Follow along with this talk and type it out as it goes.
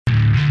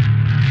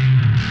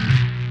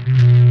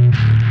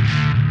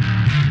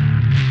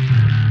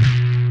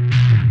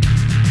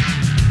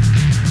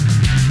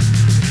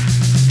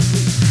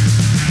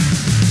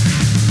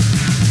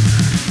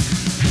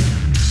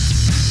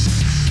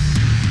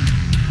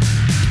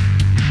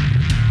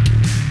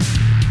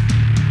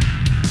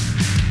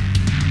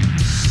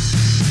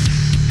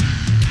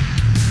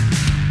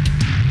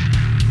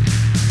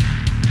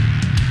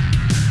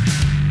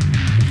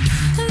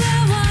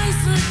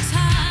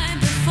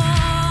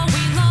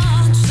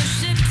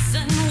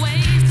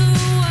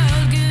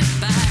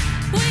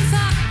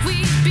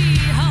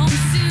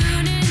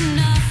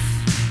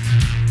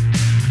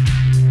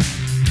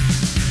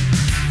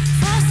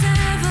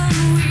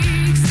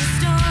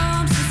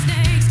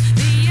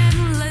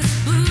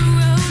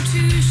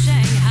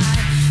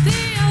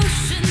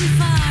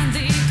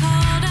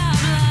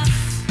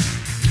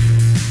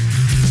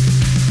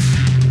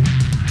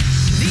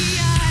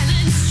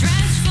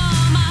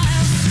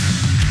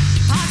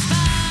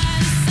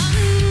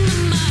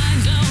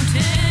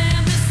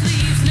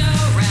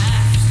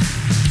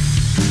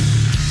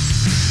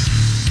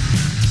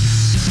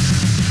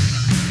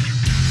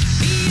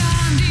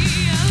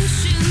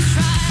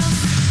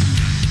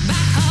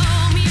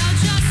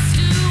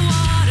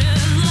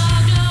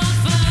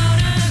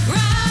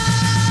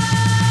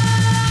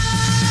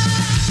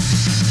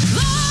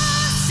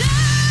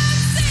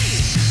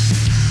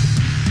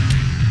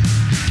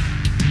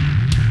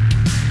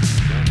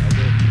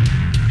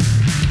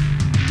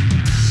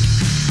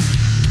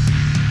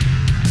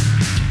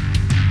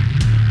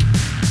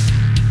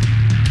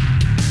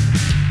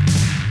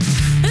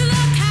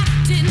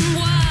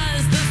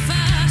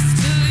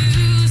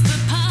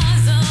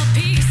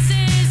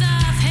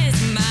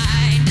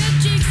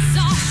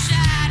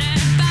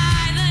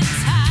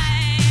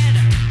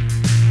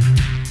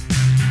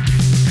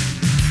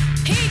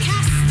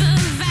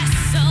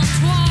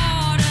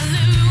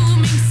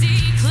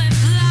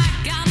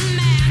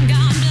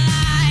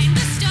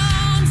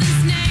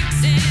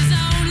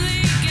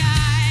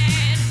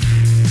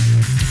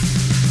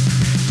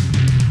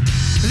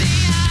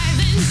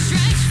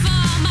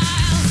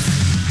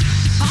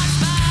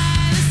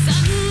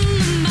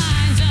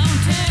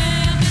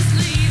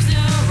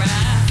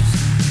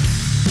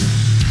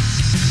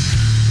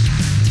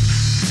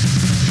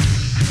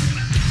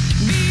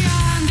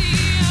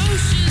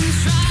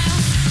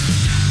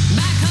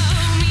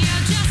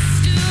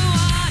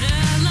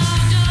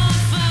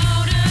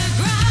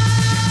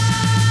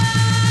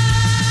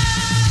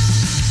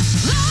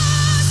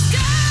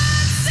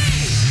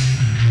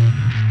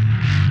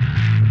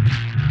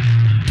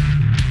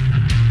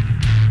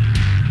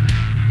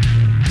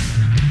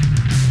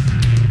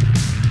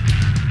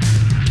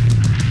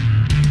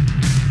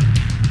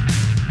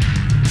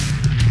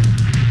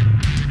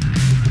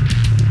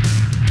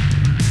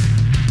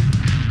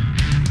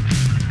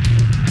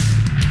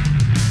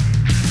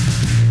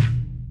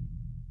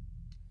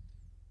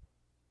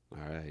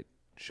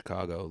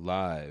Chicago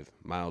live,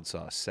 Mild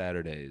Sauce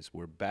Saturdays.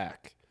 We're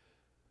back.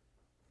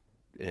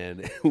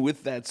 And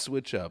with that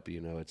switch up,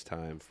 it's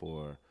time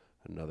for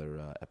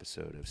another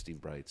episode of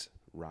Steve Bright's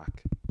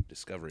Rock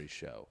Discovery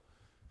Show.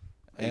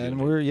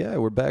 And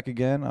we're back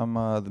again. I'm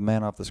the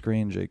man off the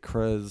screen, Jay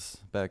Krez,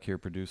 back here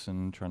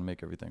producing, trying to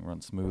make everything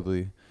run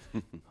smoothly.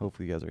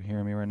 Hopefully you guys are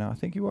hearing me right now. I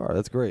think you are.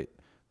 That's great.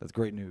 That's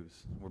great news.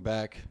 We're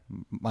back.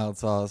 Mild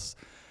Sauce.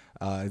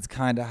 It's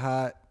kind of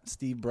hot.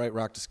 Steve Bright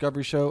Rock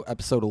Discovery Show,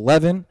 episode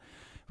 11.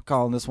 We're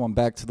calling this one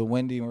Back to the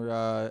Wendy.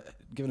 We're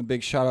giving a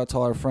big shout out to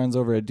all our friends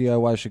over at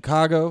DIY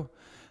Chicago.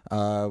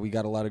 We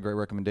got a lot of great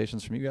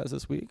recommendations from you guys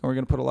this week, and we're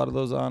going to put a lot of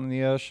those on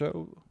the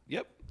show.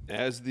 Yep.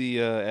 As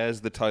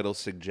the title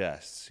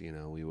suggests,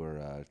 we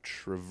were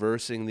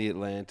traversing the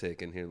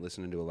Atlantic and here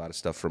listening to a lot of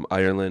stuff from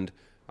Ireland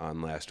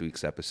on last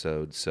week's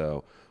episode.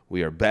 So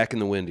we are back in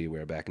the Windy. We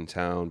are back in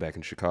town, back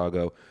in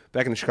Chicago,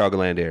 back in the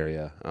Chicagoland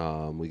area.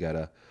 We got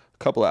a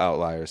couple of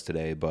outliers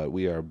today, but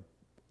we are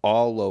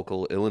all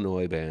local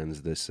Illinois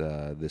bands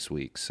this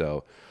week.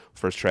 So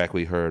first track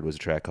we heard was a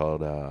track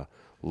called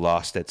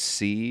Lost at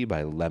Sea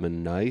by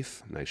Lemon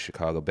Knife, nice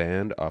Chicago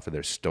band off of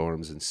their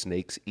Storms and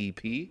Snakes EP.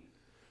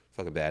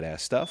 Fucking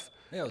badass stuff.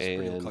 Yeah, it was a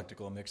pretty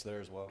eclectical mix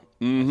there as well.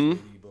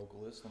 Mm-hmm.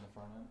 Vocalist on the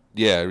front end.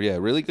 Yeah,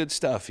 really good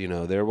stuff.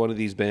 They're one of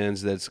these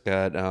bands that's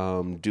got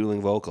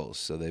dueling vocals,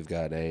 so they've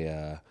got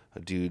a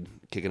dude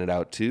kicking it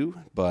out too.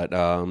 But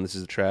this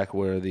is a track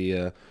where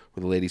the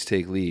ladies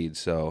take lead.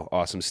 So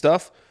awesome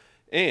stuff.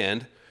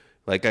 And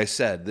like I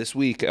said, this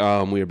week we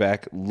are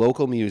back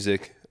local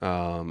music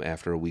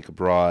after a week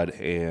abroad,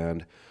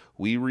 and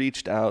we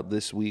reached out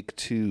this week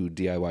to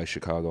DIY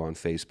Chicago on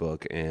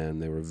Facebook,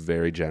 and they were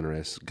very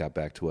generous, got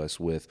back to us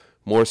with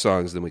more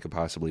songs than we could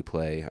possibly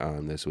play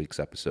on this week's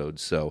episode.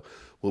 So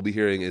we'll be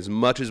hearing as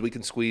much as we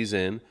can squeeze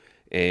in,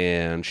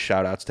 and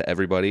shout-outs to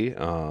everybody.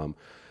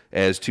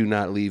 As to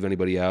not leave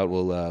anybody out,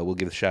 we'll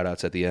give the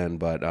shout-outs at the end,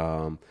 but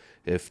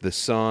if the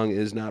song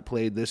is not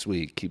played this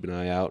week, keep an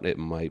eye out. It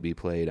might be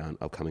played on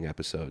upcoming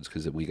episodes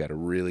because we got a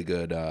really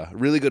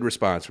good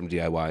response from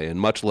DIY,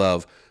 and much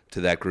love to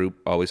that group.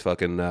 Always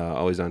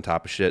on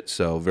top of shit.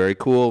 So very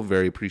cool,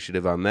 very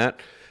appreciative on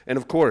that. And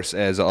of course,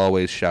 as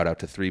always, shout out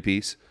to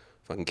 3-Piece,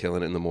 fucking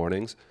killing it in the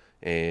mornings.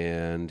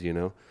 And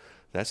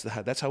that's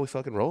how we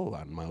fucking roll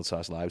on Mild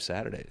Sauce Live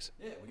Saturdays.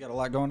 Yeah, we got a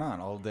lot going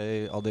on all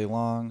day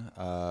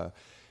long.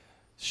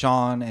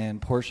 Sean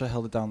and Portia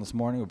held it down this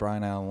morning with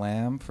Brian Allen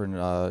Lamb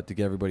to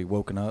get everybody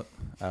woken up.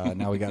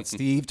 Now we got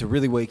Steve to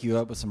really wake you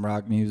up with some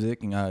rock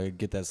music and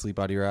get that sleep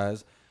out of your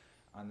eyes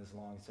on this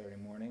long Saturday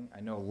morning.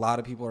 I know a lot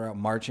of people are out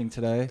marching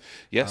today.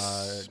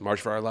 Yes,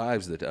 March for Our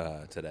Lives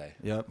today.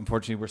 Yep.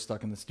 Unfortunately, we're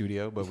stuck in the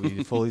studio, but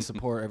we fully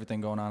support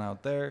everything going on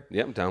out there.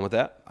 Yep, I'm down with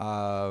that.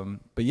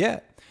 But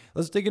yeah,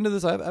 let's dig into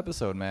this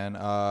episode, man.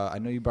 I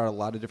know you brought a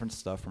lot of different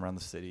stuff from around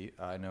the city.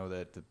 I know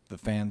that the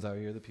fans out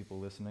here, the people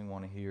listening,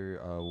 want to hear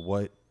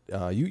what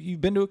you've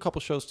been to a couple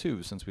shows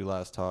too since we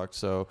last talked.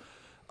 So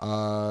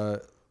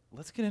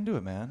let's get into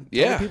it, man.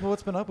 Tell the people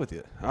what's been up with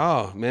you.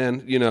 Oh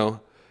man,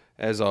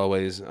 as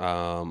always,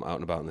 out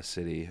and about in the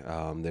city,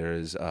 there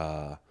is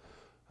I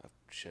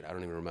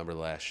don't even remember the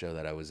last show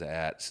that I was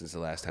at since the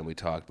last time we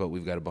talked, but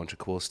we've got a bunch of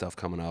cool stuff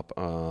coming up.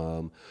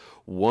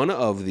 One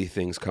of the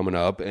things coming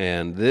up,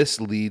 and this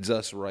leads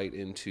us right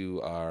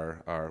into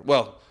our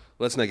well,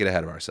 let's not get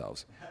ahead of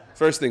ourselves.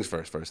 First things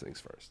first.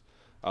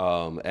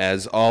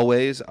 As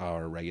always,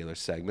 our regular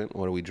segment,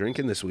 what are we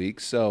drinking this week?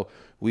 So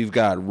we've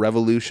got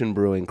Revolution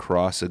Brewing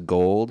Cross of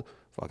Gold,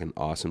 fucking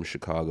awesome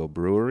Chicago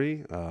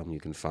brewery. You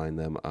can find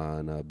them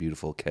on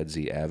beautiful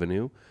Kedzie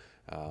Avenue.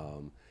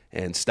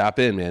 And stop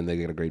in, man. They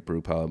got a great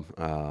brew pub.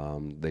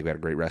 They've got a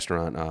great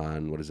restaurant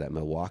on,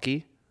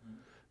 Milwaukee?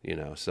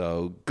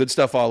 So good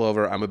stuff all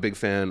over. I'm a big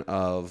fan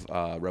of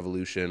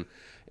Revolution,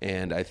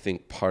 and I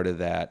think part of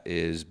that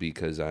is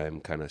because I'm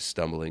kind of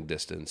stumbling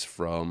distance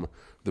from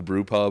the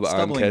brew pub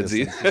on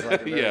Kedzie. Is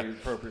like a very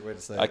appropriate way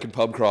to say it. I can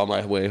pub crawl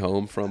my way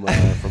home from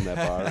that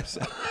bar.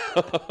 So.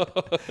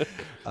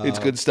 It's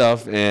good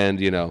stuff, and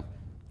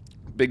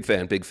big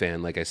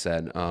fan. Like I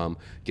said,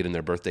 get in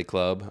their birthday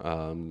club.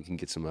 You can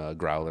get some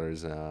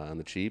growlers on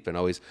the cheap, and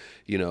always,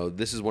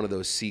 this is one of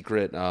those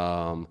secret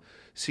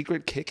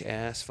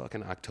kick-ass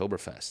fucking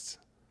Oktoberfests.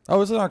 Oh,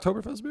 is it an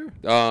Oktoberfest beer?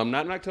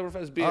 Not an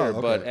Oktoberfest beer,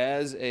 okay. But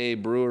as a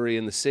brewery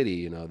in the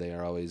city, they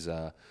are always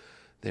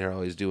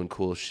doing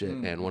cool shit.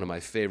 And one of my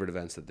favorite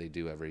events that they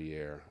do every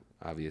year,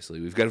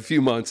 obviously, we've got a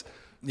few months,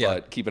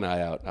 but keep an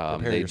eye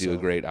out. They do a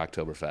great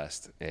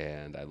Oktoberfest,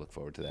 and I look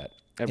forward to that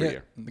every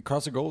year. The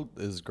Cross of Gold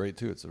is great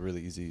too. It's a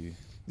really easy.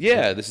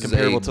 Yeah, this is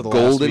comparable a to the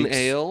golden last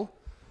ale.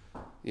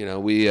 You know,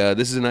 we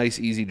this is a nice,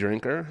 easy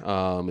drinker.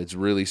 It's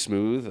really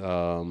smooth.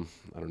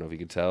 I don't know if you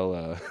could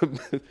tell.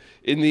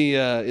 In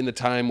the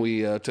time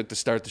we took to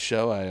start the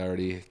show, I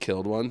already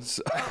killed one.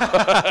 So.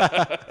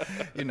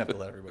 You didn't have to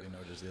let everybody know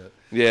just yet.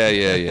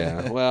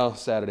 Yeah. Well,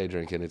 Saturday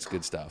drinking, it's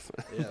good stuff.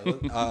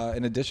 Yeah.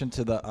 In addition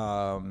to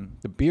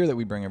the beer that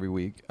we bring every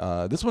week,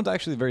 this one's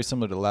actually very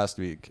similar to last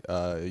week.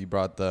 You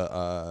brought the.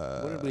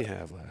 What did we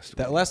have last week?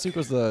 That last week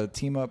was the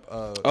team up.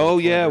 Oh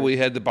yeah, we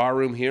had the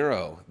Barroom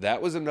Hero.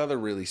 That was another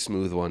really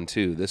smooth one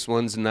too. This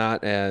one's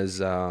not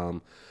as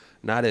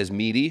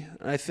meaty,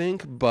 I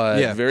think,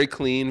 but very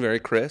clean, very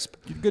crisp.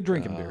 Good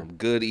drinking beer.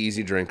 Good,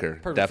 easy drinker.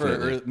 Perfect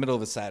definitely. for middle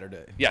of a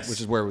Saturday. Yes.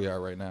 Which is where we are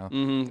right now.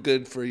 Mm-hmm.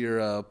 Good for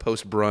your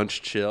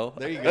post-brunch chill.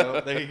 There you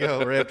go.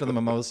 Right after the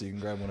mimosa, you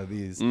can grab one of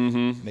these.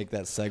 Mm-hmm. Make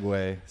that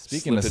segue.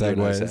 Speaking of segues.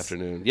 Nice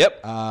afternoon.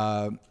 Yep.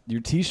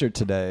 Your T-shirt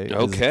today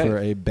is for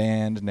a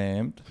band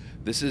named...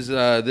 This is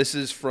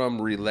from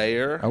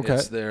RLYR. Okay.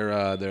 It's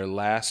their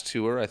last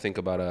tour. I think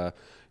about a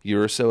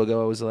year or so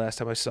ago was the last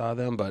time I saw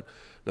them, but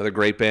another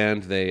great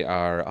band. They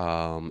are,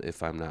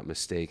 if I'm not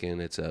mistaken,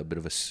 it's a bit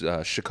of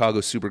a Chicago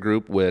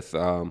supergroup with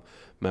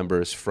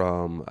members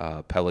from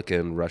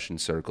Pelican, Russian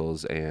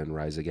Circles, and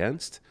Rise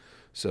Against.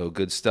 So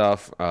good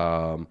stuff.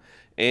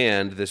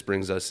 And this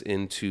brings us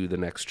into the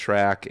next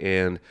track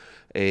and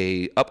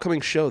a upcoming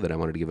show that I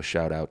wanted to give a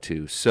shout out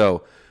to.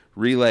 So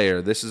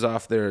RLYR, this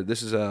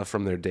is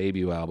from their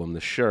debut album,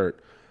 The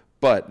Shirt.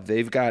 But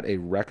they've got a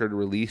record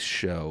release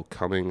show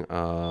coming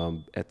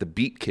at the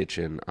Beat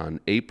Kitchen on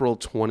April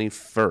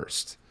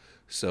 21st.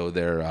 So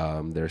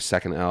their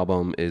second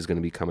album is going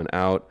to be coming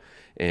out,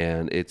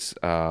 and it's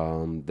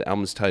the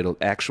album's titled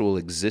Actual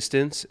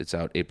Existence. It's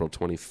out April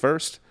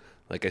 21st.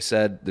 Like I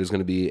said, there's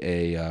going to be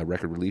a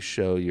record release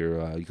show.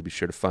 You could be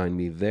sure to find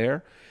me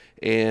there.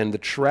 And the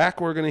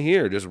track we're going to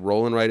hear, just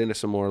rolling right into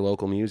some more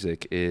local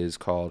music, is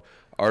called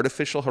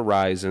Artificial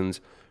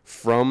Horizons,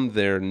 from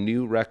their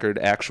new record,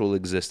 Actual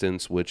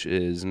Existence, which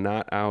is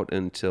not out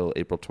until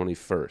April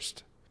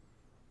 21st.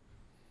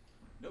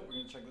 Nope, we're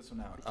going to check this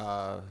one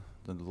out.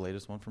 The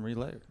latest one from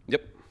RLYR.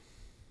 Yep.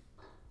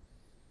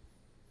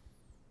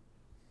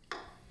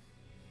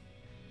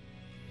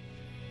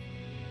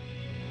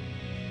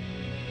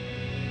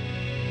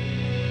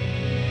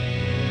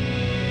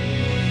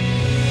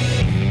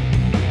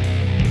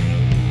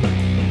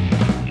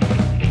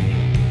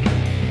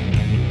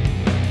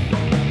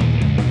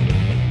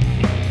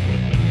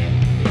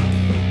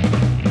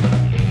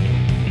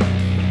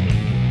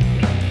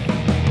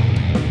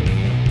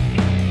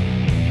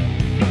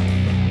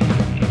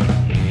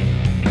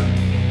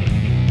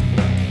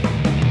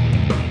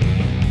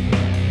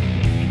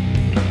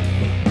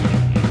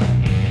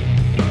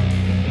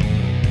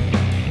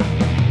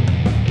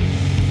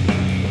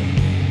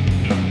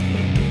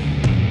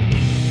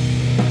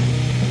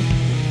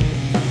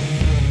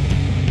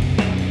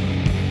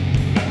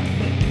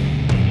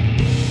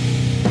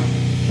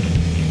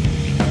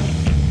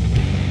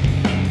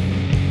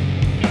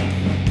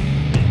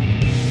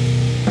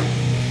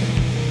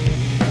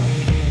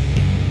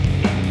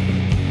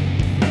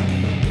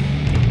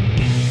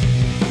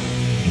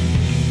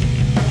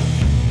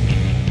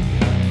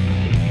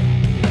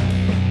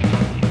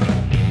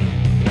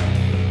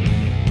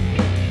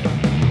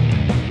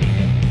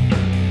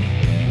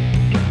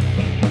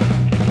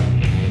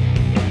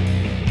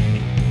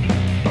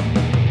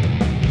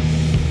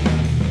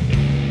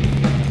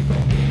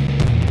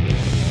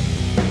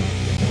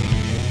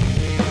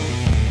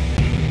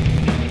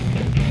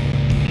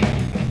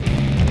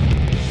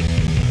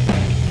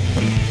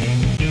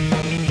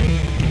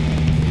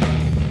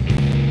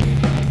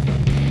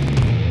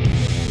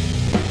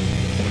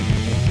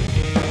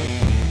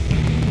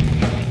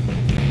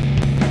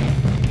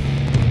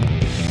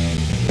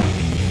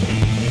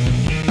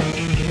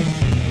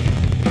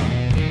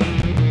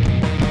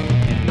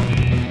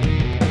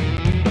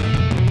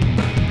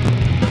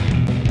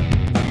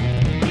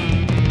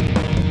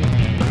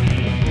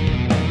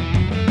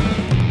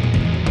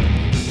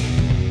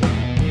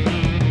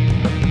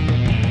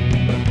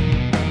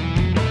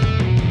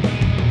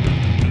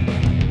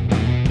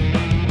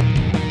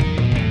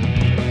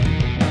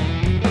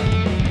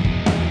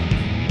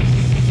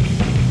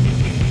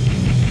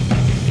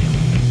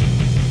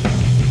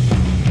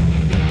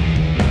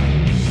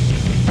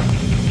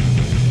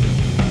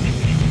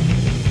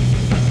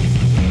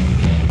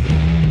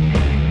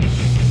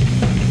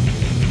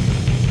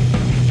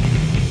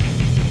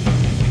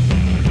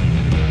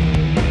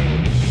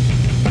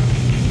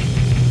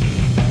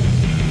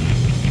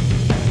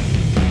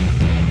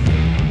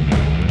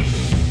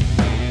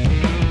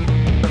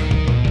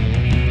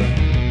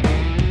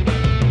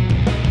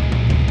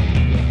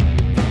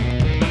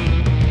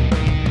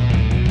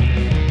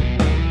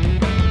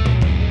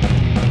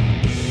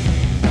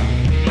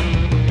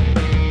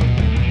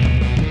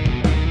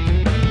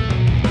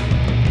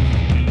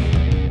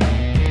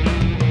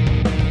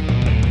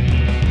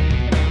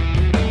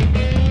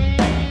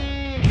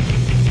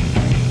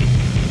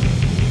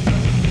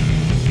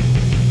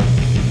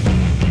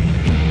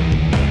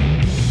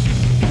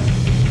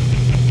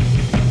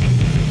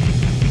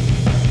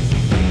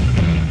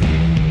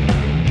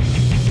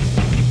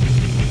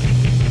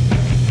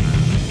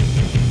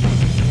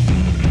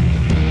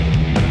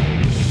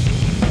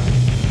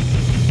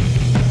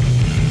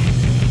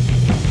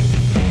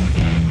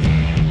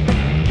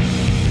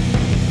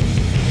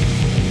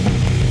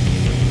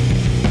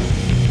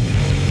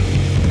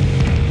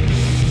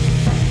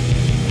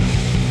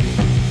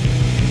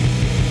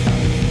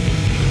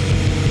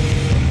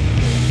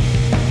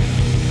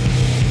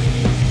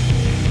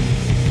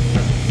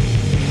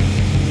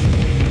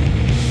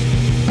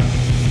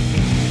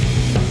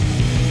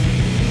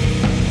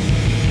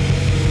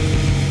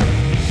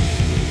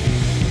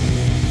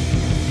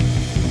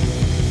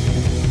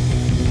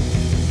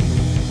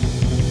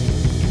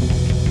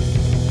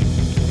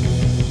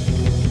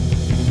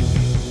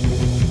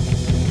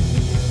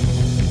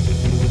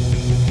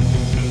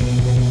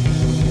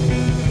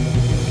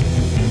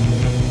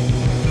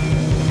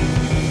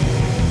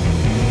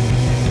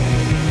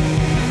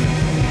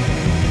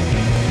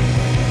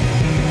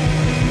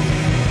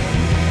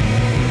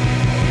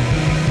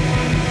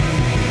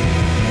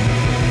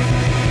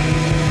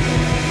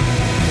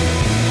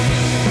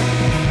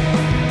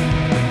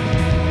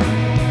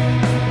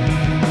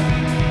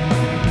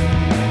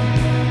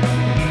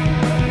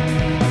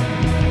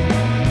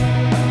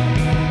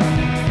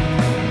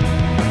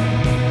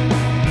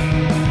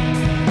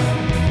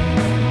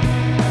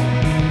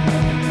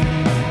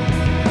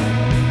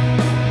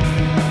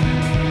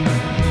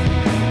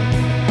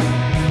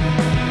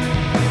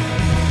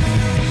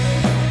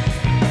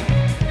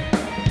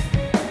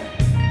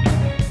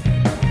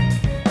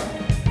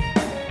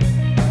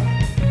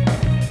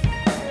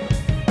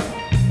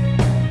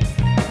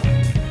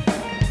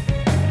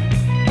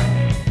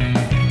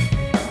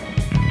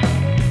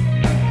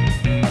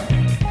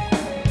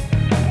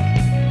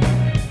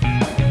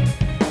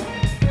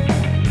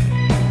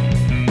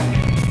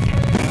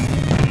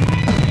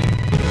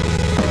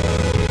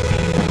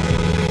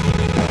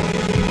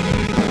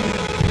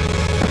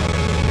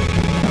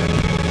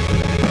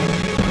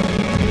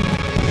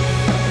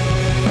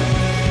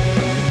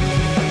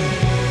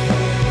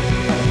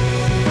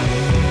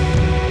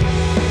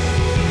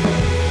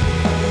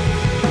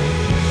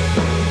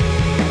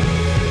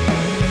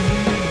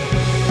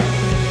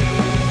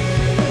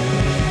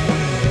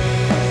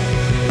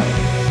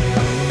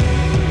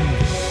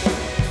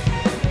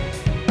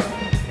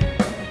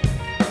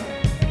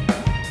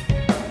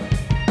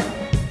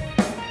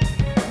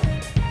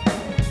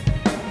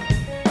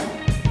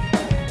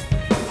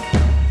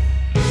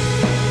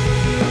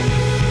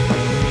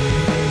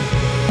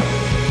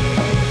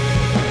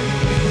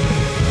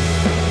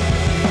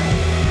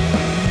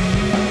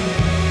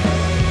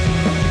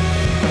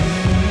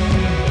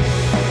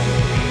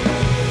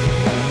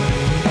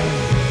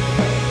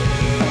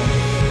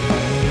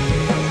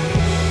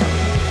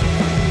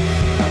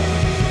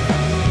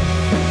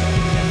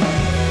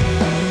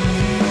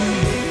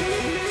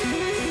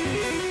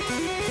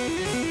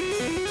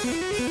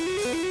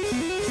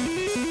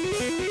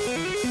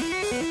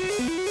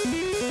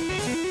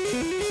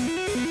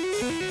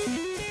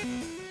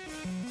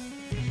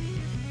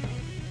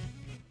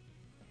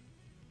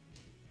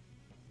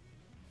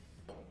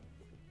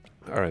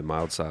 All right,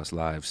 Mild Sauce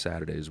Live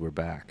Saturdays. We're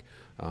back.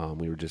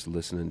 We were just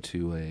listening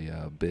to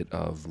a bit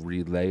of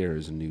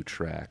RLYR's new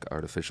track,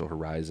 Artificial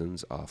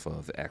Horizons, off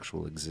of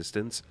Actual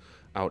Existence,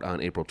 out on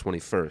April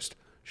 21st.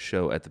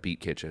 Show at the Beat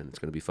Kitchen. It's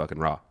going to be fucking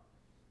raw.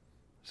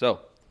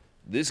 So,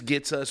 this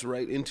gets us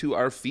right into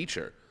our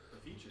feature. The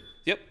feature?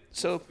 Yep.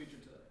 So,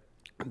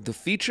 the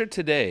feature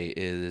today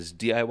is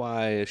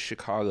DIY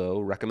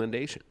Chicago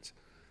recommendations.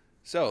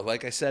 So,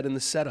 like I said in the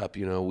setup,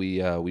 you know,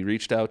 we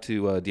reached out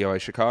to DIY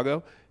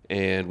Chicago,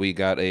 and we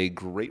got a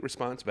great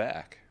response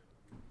back.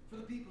 For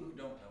the people who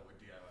don't know what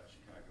DIY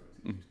Chicago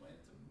is, can you explain it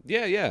to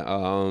them? Yeah.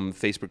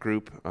 Facebook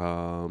group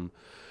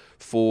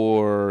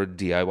for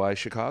DIY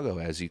Chicago,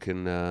 as you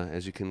can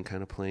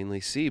kind of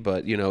plainly see.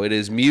 But you know, it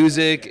is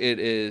music. It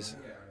is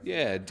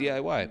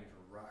DIY.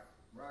 Rock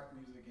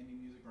music, indie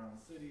music around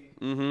the city.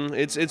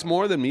 Mm-hmm. It's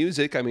more than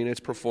music. I mean, it's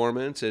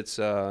performance. It's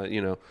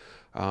anything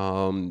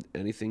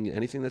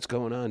that's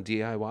going on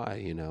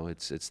DIY. You know,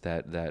 it's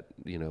that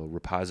you know,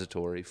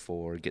 repository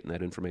for getting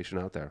that information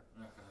out there.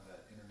 Kind of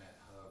that internet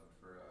hub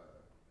for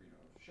you know,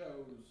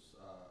 shows,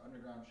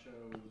 underground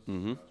shows,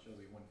 Mm-hmm. Shows that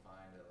you wouldn't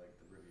find at like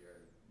the Riviera,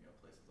 you know,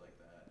 places like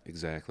that.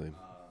 Exactly. If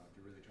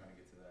you're really trying to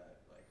get to that,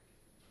 like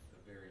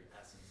the very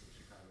essence of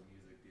Chicago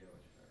music, DIY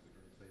Chicago is a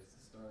great place to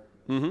start.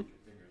 Mm-hmm. Get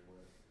your fingers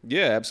wet.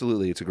 Yeah,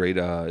 absolutely. It's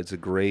a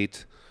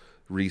great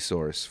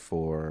resource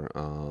for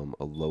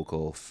a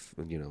local,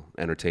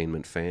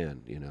 entertainment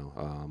fan. You know,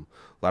 a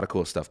lot of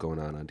cool stuff going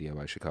on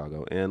DIY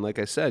Chicago. And like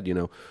I said, you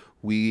know,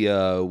 we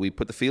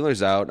put the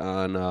feelers out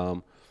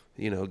on,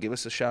 give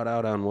us a shout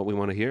out on what we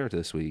want to hear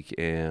this week.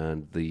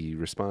 And the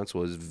response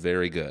was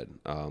very good.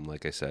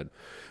 Like I said,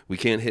 we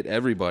can't hit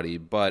everybody,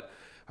 but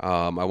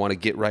I want to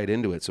get right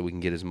into it so we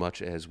can get as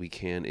much as we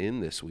can in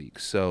this week.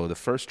 So the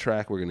first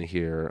track we're going to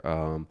hear,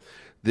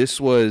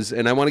 this was,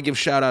 and I want to give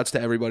shout outs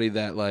to everybody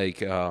that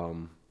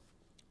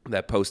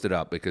that posted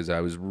up, because I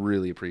was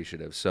really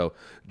appreciative. So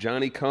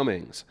Johnny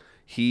Cummings,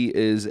 he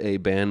is a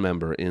band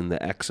member in the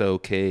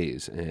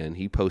XOKs, and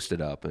he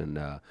posted up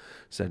and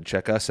said,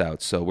 check us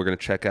out. So we're going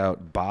to check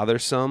out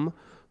Bothersome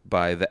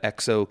by the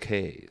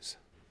XOKs.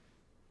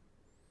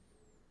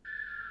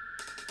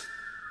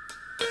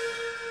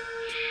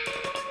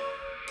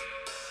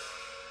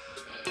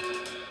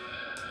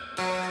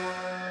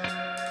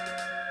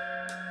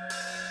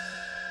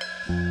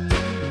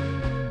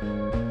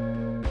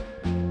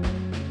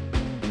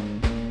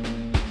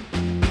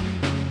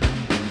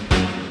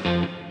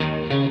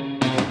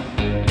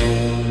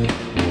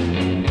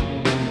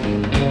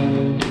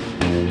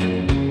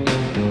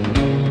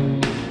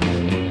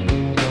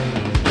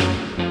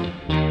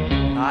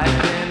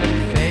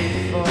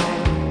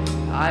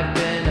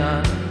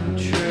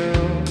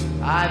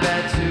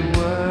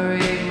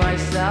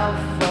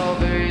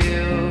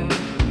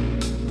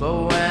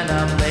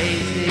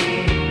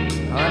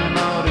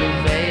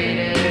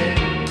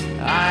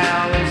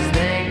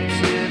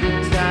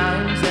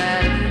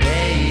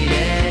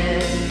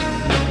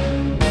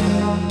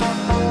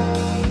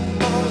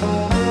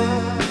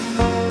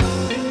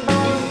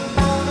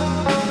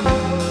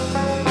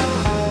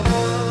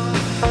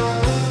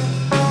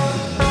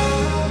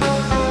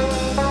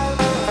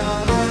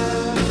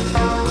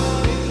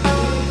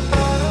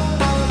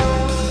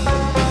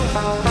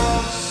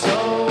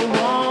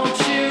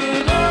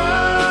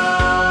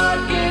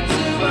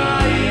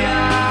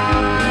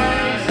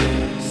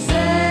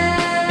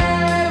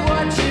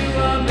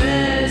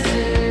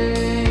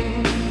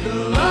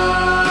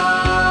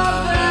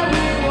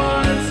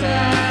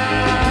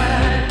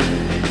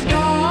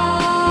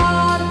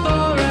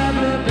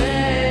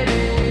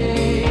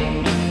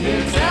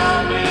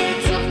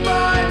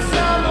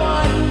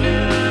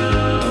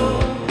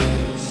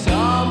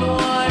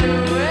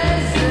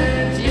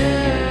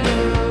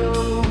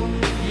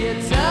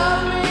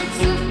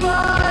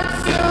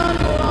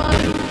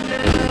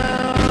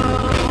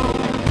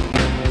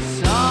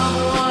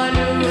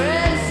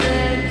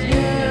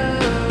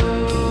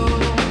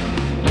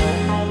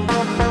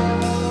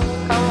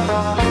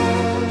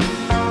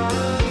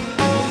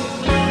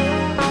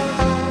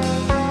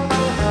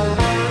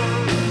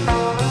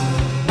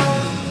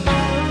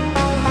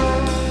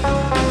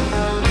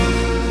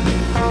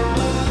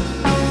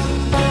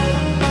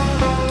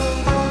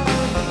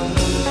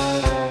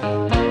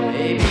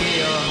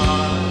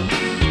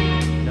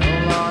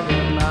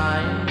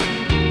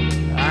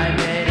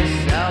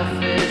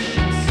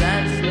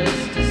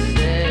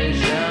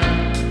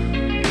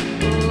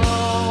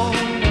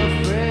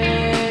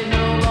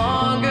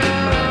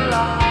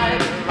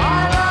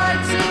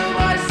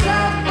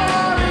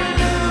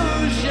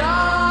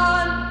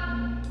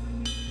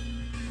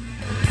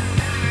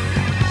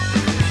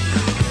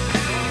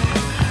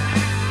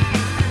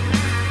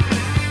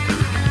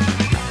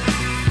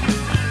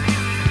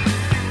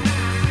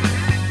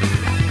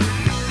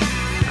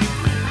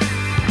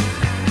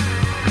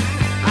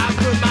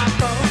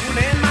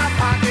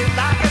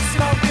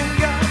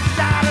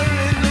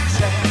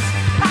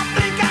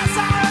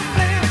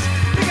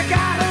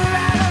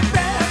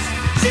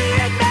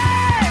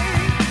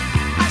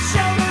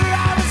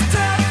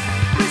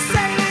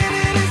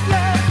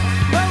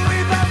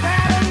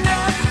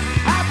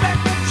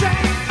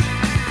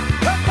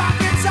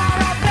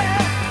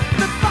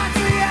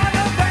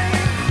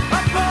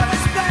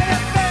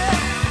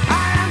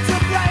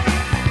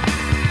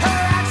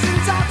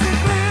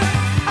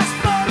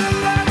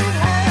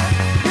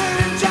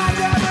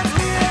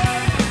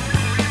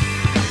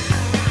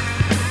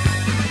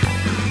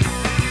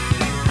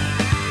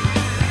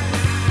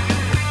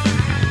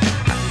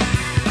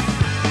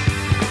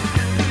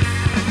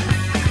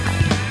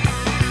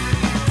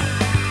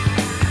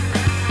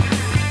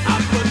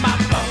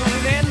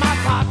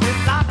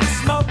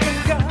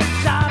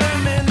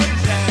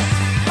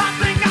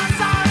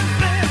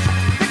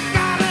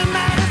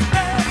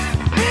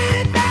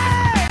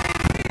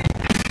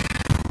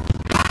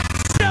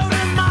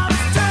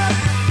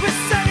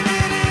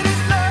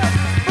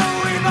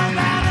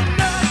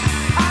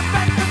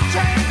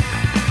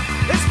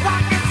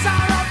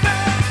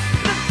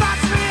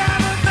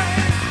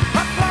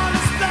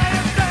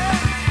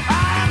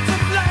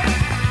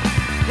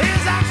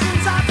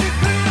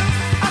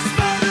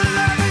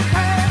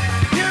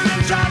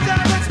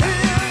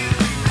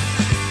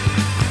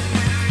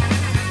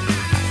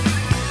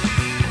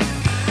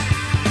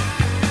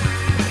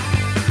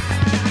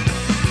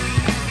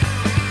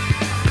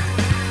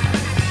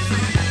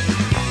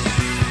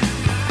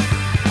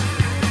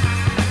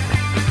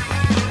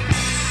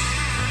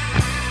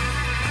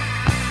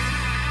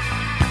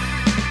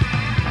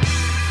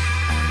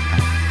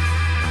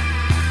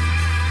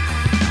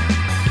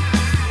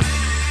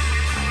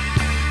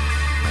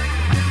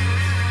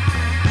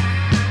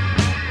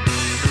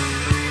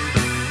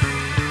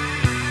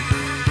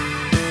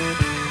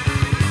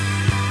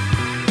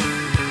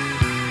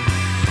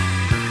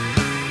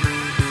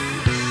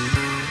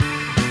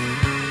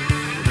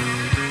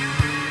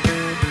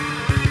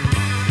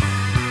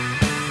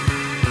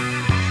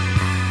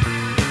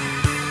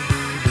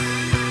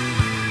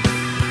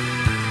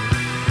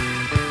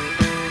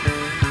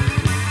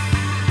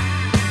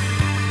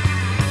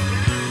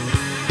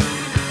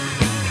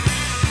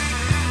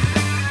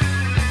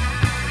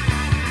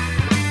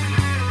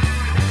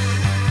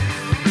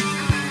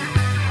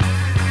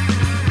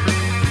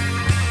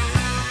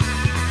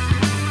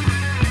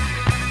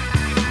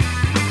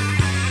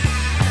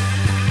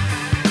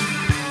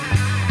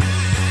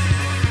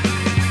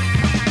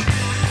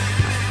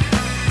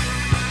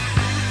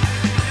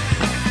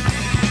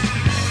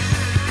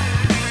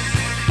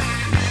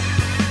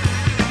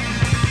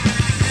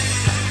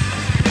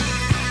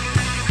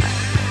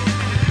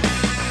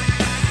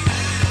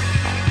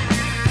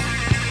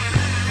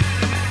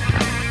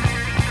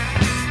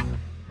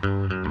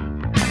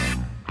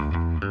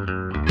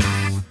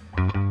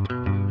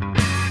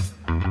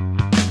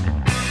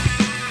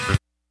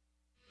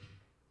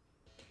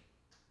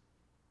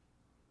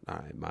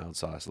 all right, Mild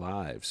Sauce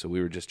Live. So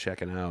we were just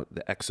checking out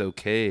the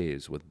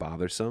XOKs with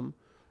Bothersome,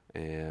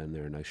 and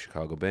they're a nice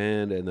Chicago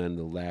band. And then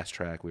the last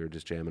track we were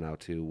just jamming out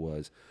to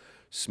was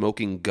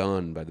Smoking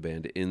Gun by the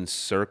band In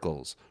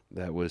Circles.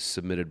 That was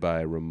submitted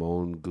by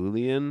Ramon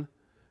Gullian.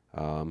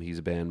 He's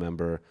a band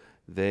member.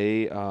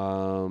 They,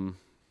 what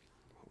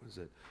was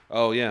it?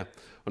 Oh, yeah.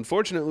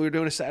 Unfortunately, we were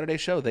doing a Saturday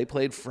show. They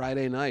played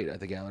Friday night at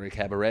the Gallery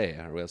Cabaret,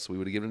 or else we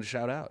would have given them a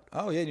shout out.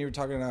 Oh, yeah, and you were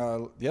talking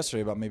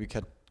yesterday about maybe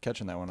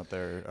catching that one up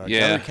there. Yeah.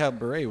 Gallery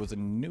Cabaret was a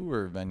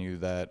newer venue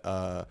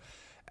that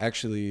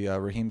actually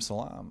Raheem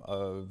Salam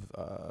of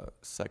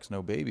Sex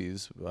No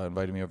Babies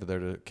invited me over there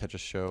to catch a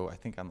show, I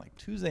think on like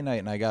Tuesday night,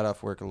 and I got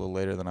off work a little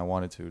later than I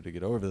wanted to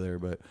get over there,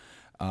 but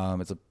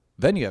it's a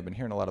venue I've been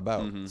hearing a lot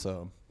about,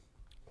 so...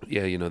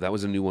 Yeah, that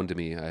was a new one to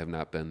me. I have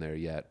not been there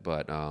yet,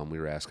 but we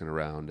were asking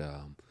around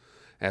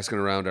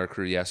our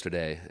crew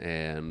yesterday,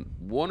 and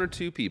one or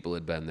two people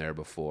had been there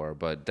before,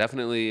 but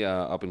definitely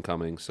up and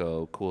coming,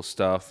 so cool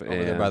stuff.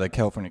 Over there by the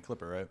California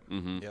Clipper, right?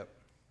 Mm-hmm. Yep.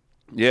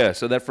 Yeah,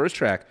 so that first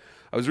track,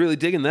 I was really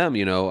digging them,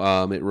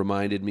 it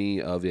reminded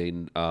me of a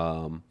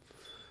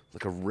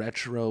like a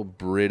retro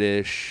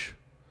British,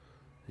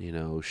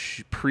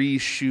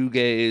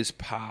 pre-shoegaze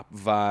pop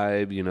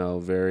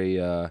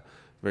vibe,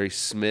 very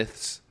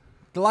Smiths.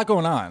 A lot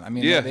going on. I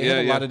mean, they have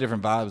a lot of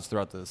different vibes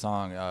throughout the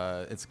song.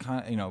 It's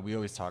kind of, we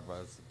always talk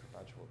about it's a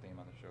perpetual theme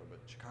on the show, but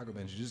Chicago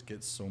bands, you just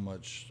get so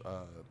much,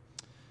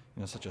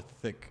 such a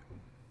thick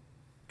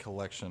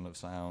collection of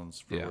sounds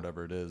for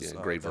whatever it is.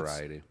 Yeah, great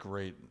variety.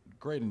 Great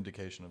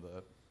indication of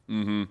that.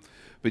 Mm-hmm.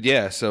 But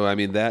yeah, so I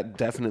mean, that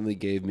definitely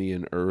gave me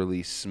an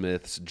early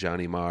Smiths,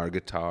 Johnny Marr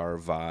guitar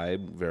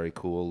vibe. Very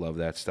cool. Love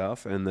that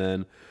stuff. And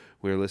then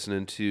we were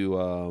listening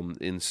to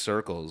In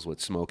Circles with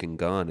Smoking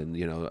Gun, and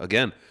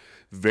again,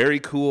 very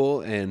cool,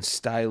 and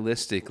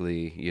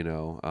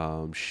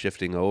stylistically,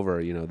 shifting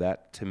over,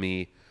 that to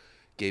me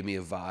gave me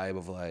a vibe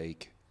of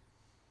like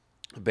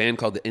a band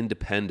called the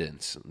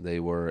Independents. They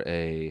were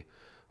a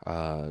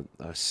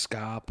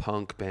ska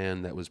punk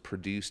band that was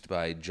produced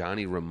by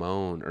Joey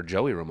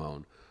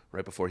Ramone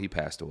right before he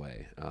passed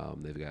away.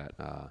 They've got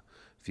a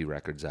few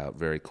records out,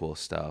 very cool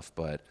stuff,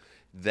 but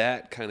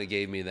that kind of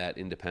gave me that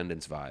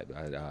Independence vibe.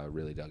 I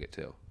really dug it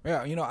too.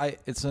 Yeah,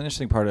 it's an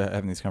interesting part of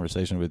having these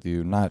conversations with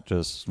you, not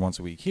just once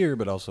a week here,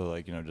 but also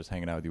like, just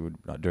hanging out with you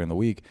during the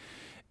week,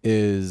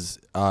 is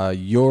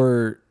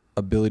your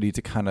ability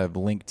to kind of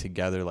link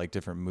together like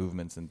different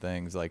movements and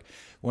things. Like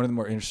one of the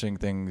more interesting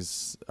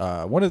things,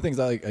 one of the things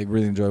I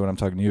really enjoy when I'm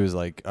talking to you is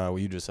like what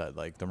you just said,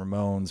 like the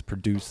Ramones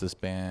produced this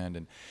band,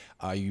 and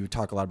you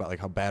talk a lot about like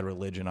how Bad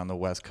Religion on the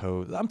West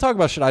Coast. I'm talking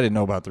about shit I didn't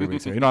know about 3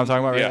 weeks ago. You know what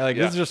I'm talking about, right?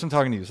 This is just from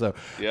talking to you. So,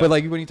 but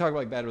like when you talk about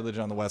like Bad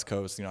Religion on the West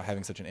Coast,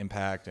 having such an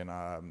impact, and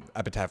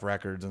Epitaph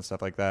Records and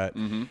stuff like that.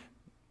 Mm-hmm.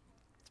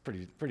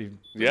 Pretty.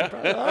 Yeah.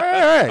 All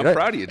right. I'm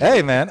proud of you, Jim.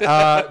 Hey, man.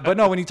 But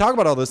no, when you talk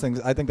about all those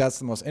things, I think that's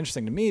the most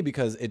interesting to me,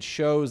 because it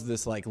shows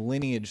this like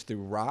lineage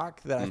through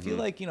rock that I feel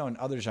like, in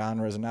other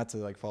genres, and not to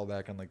like fall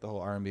back on like the whole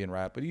R&B and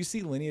rap, but you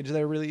see lineage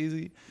there really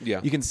easy.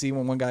 Yeah. You can see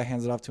when one guy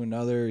hands it off to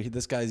another,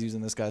 this guy's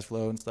using this guy's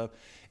flow and stuff.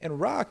 And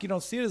rock, you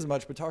don't see it as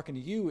much, but talking to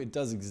you, it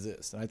does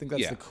exist. And I think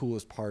that's the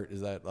coolest part,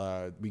 is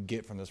that we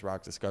get from this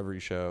rock discovery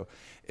show,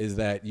 is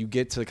that you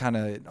get to kind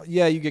of,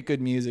 you get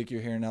good music,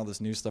 you're hearing all this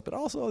new stuff, but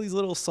also all these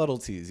little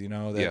subtleties,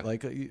 that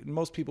like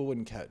most people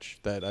wouldn't catch,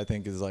 that I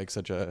think is like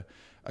such a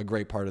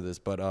great part of this.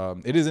 But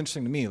it is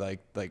interesting to me,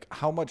 like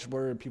how much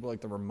were people like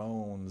the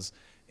Ramones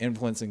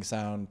influencing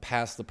sound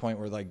past the point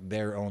where like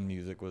their own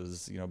music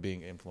was,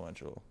 being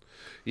influential.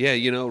 Yeah,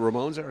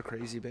 Ramones are a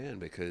crazy band,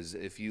 because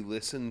if you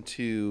listen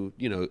to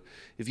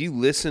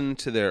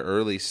their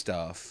early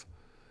stuff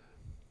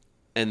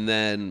and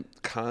then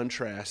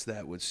contrast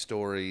that with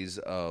stories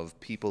of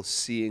people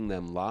seeing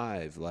them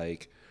live,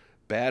 like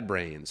Bad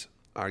Brains,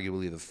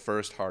 arguably the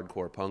first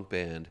hardcore punk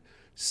band,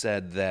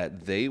 said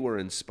that they were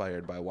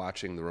inspired by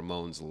watching the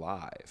Ramones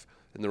live.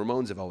 And the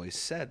Ramones have always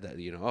said that,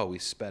 we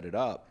sped it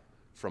up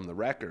from the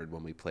record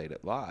when we played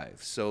it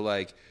live. So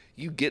like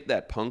you get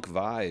that punk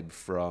vibe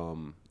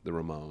from the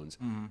Ramones,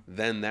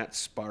 then that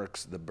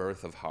sparks the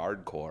birth of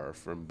hardcore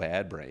from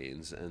Bad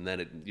Brains, and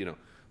then it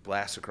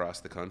blasts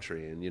across the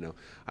country. And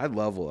I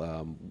love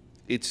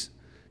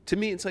to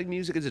me it's like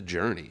music is a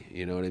journey,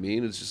 you know what I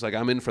mean? It's just like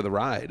I'm in for the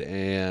ride,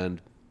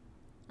 and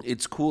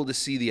it's cool to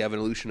see the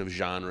evolution of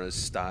genres,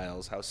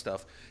 styles, how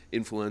stuff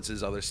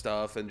influences other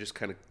stuff and just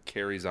kind of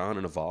carries on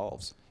and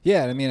evolves.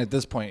 Yeah, I mean, at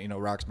this point,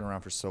 rock's been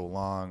around for so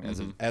long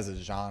as a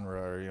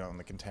genre, or, in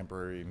the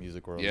contemporary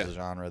music world, as a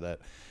genre that,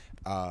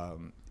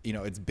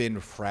 it's been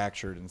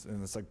fractured,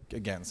 and it's like,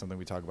 again, something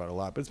we talk about a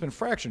lot, but it's been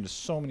fractured into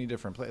so many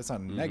different places. It's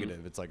not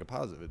negative, it's like a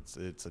positive.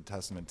 It's a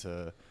testament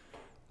to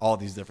all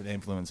these different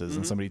influences,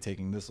 and somebody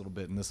taking this little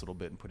bit and this little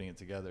bit and putting it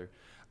together.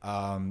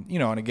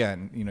 And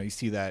again, you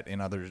see that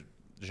in other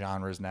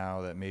genres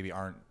now that maybe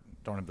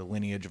don't have the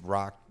lineage of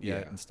rock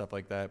yet and stuff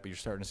like that, but you're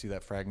starting to see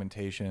that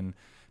fragmentation.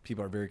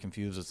 People are very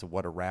confused as to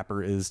what a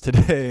rapper is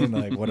today, and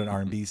like what an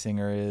R&B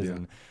singer is,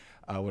 and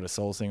what a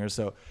soul singer.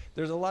 So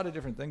there's a lot of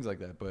different things like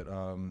that.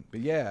 But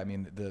yeah, I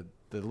mean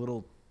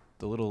the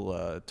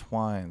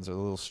twines or the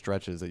little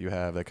stretches that you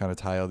have that kind of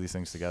tie all these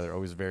things together.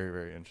 Always very,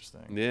 very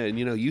interesting. Yeah, and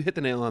you hit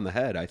the nail on the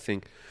head. I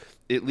think,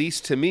 at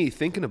least to me,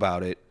 thinking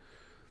about it,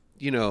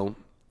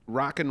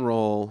 rock and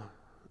roll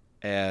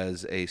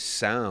as a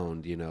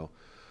sound,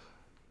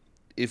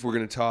 if we're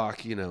going to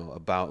talk,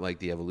 about like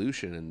the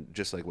evolution and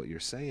just like what you're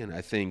saying,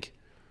 I think,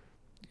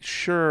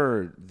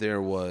 sure,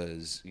 there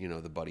was,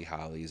 the Buddy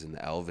Hollies and the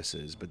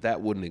Elvises, but that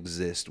wouldn't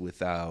exist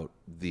without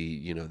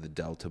the, the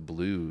Delta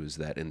blues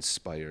that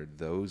inspired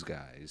those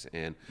guys.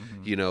 And,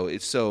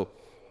 it's so,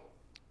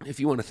 if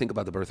you want to think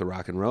about the birth of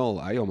rock and roll,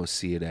 I almost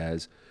see it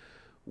as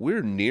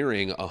we're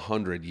nearing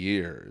 100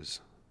 years,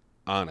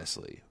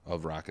 honestly,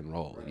 of rock and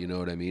roll. You know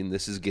what I mean?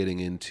 This is getting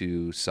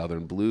into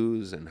Southern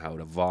blues and how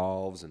it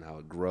evolves and how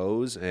it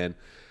grows. And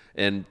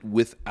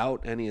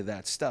without any of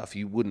that stuff,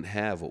 you wouldn't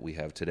have what we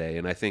have today.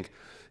 And I think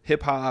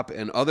hip hop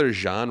and other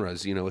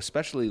genres,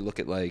 especially look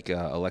at like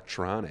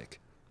electronic,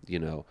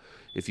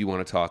 if you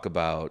want to talk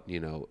about,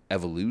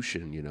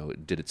 evolution,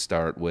 did it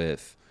start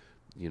with,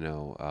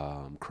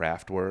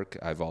 Kraftwerk?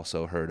 I've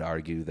also heard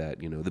argue that,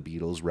 the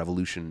Beatles'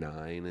 Revolution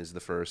 9 is the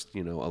first,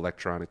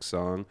 electronic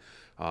song.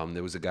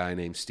 There was a guy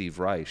named Steve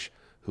Reich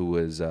who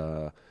was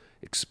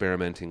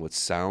experimenting with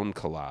sound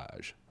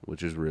collage,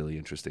 which is really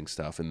interesting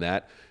stuff. And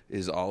that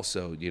is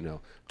also,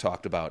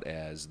 talked about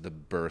as the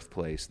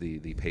birthplace,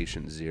 the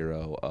patient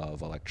zero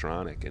of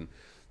electronic. And,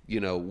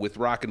 with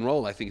rock and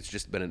roll, I think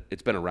it's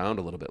been around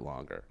a little bit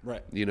longer.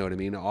 Right. You know what I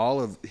mean?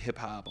 All of hip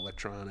hop,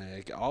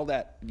 electronic, all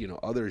that,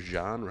 other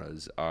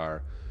genres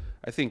are,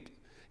 I think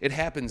it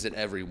happens in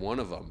every one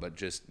of them, but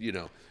just,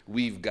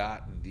 we've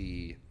got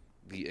the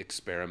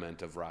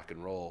experiment of rock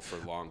and roll for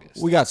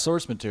longest. We got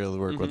source material to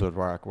work with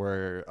rock,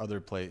 where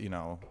other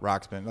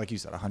rock's been, like you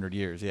said, 100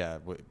 years. Yeah,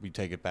 we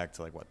take it back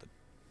to like what, the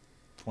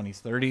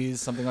 20s, 30s,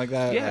 something like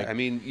that. Yeah, I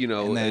mean,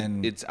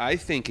 I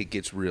think it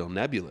gets real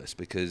nebulous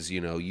because,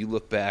 you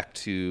look back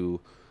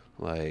to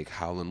like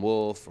Howlin'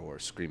 Wolf or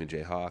Screamin'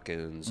 Jay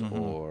Hawkins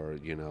or,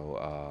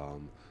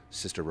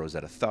 Sister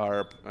Rosetta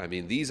Tharpe. I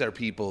mean, these are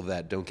people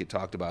that don't get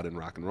talked about in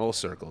rock and roll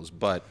circles.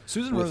 But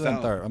Susan Rosetta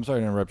Tharpe, I'm sorry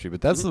to interrupt you, but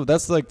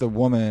that's like the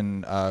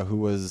woman who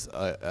was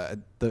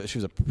she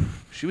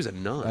was a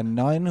nun. A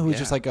nun who was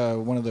just like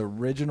one of the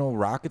original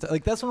rock.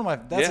 Like that's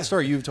the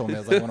story you've told me.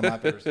 It's like one of my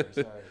favorite stories.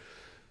 Sorry.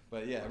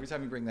 But yeah, every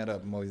time you bring that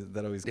up,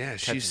 that always catches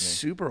she's me.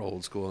 Super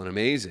old school and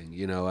amazing.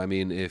 I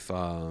mean, if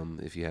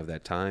you have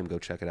that time, go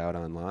check it out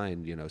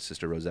online.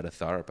 Sister Rosetta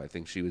Tharpe. I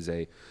think she was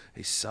a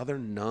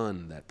Southern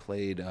nun that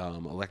played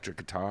electric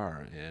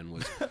guitar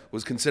and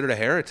was considered a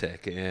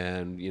heretic,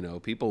 and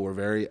people were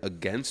very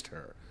against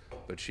her.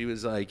 But she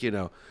was like,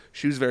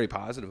 she was very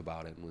positive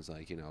about it and was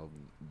like,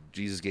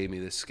 Jesus gave me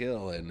this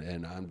skill,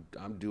 and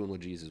I'm doing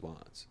what Jesus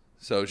wants.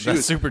 So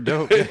that's super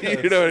dope.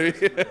 You know what I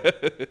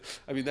mean?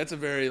 I mean, that's a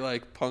very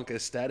like punk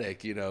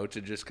aesthetic, to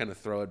just kind of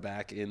throw it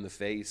back in the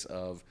face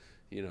of,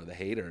 the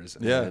haters.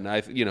 Yeah. And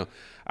I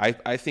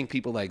think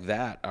people like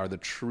that are the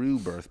true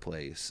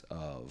birthplace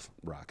of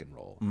rock and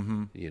roll.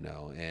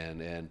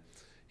 And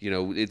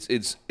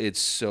it's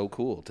so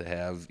cool to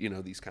have,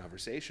 these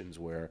conversations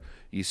where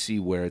you see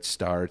where it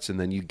starts and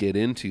then you get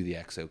into the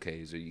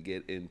XOKs or you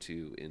get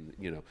into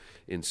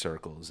in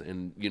circles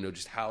and,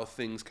 just how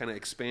things kind of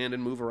expand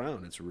and move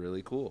around. It's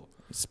really cool.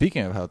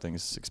 Speaking of how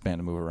things expand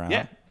and move around.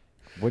 Yeah.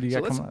 What do you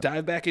got coming up? So let's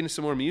dive back into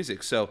some more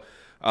music. So,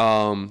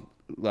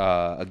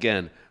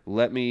 again,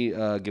 let me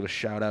give a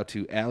shout out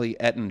to Allie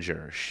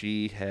Ettinger.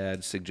 She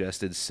had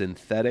suggested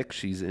Synthetic.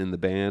 She's in the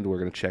band. We're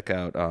going to check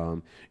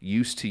out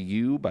Used to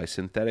You by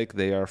Synthetic.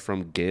 They are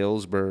from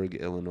Galesburg,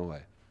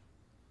 Illinois.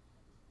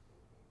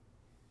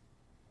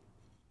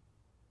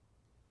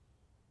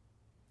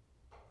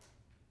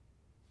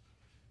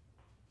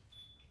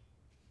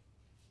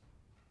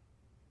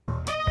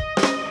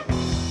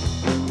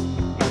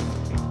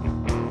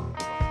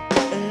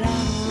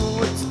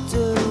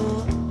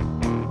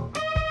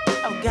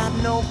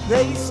 No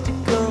place to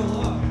go.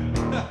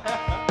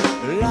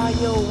 Lie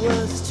your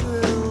words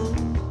true.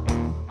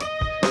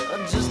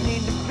 I just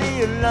need to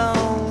be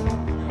alone.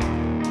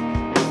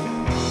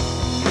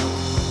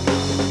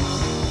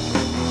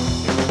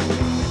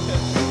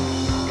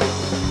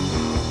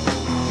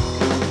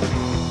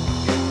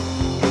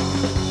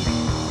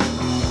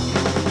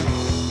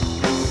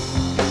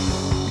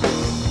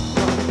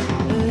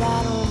 Well, I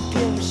don't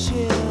give a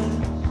shit.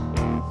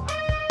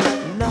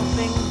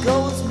 Nothing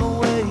goes my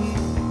way.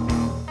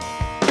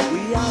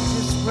 I'm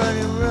just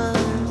running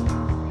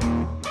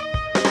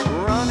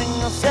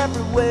our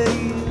separate ways.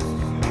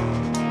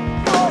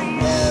 For you,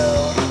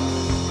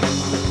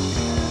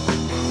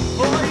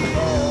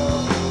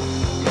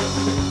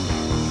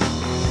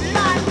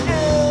 I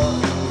know.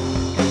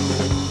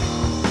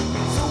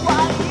 So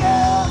why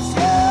else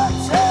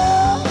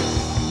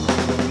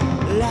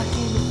I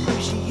can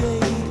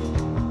appreciate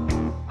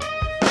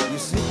your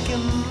sick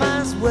and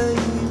mind's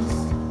ways.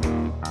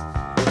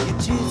 Your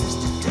Jesus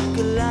just took a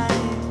life.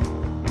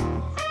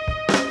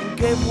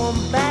 Gave one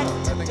back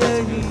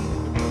today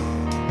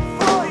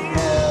for you,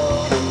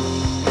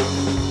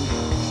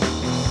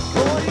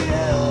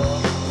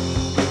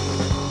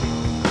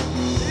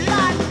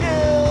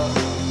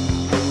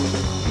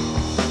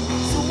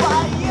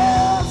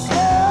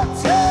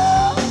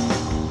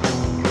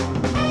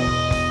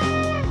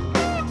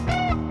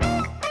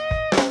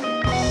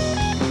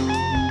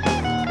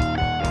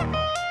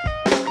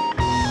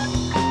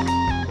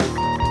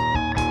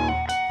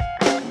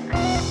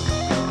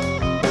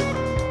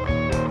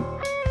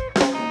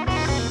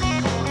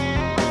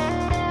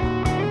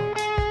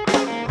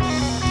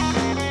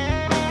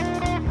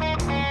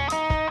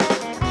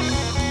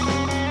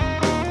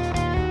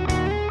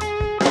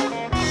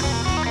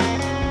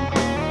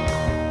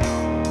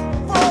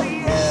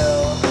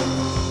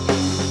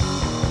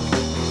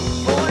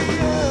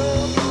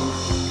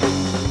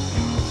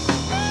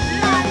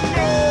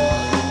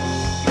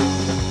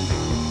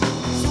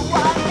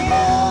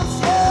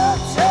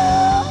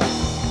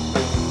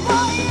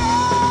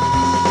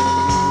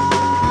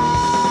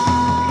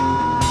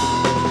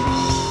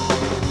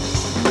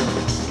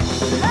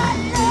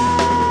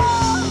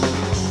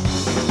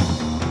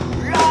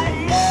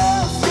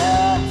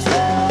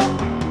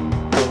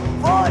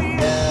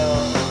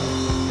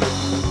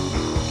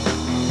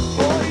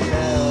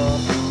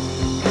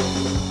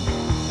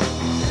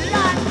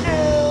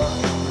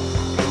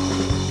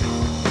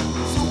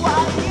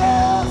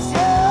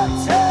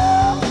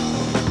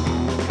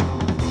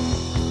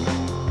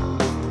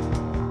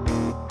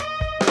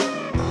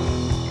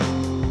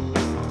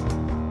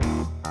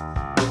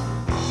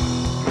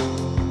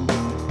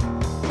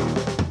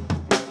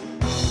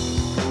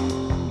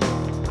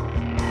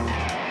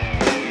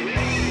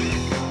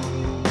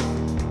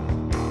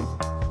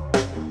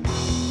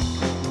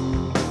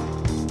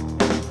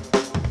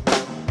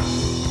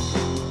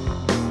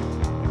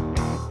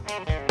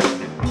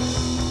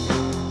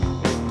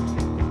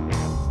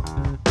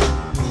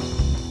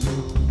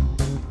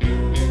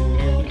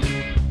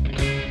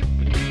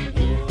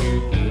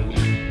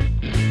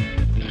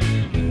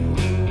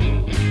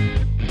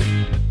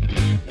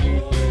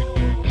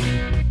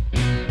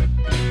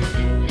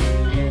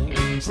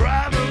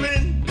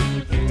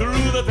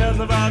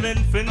 of our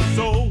infant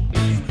souls.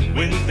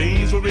 When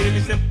things were really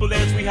simple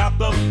as we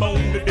hopped up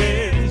on the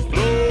dance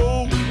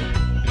floor.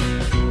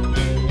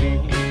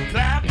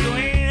 Clap your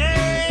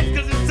hands,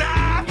 cause it's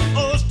time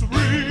for us to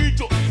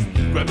rejoice.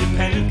 Grab your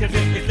pants, cause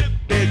if you flip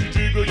as you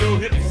jiggle your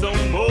hips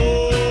some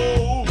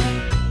more.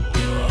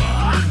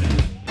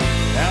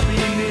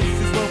 Happiness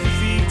is what we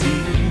see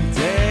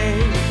today.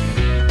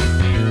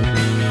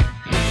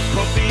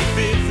 Puppy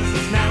business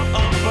is now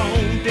up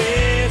on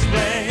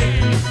display.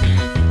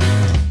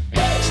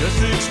 Just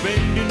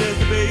expanding as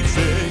the bass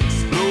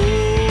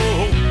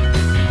explode.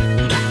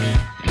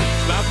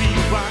 Sloppy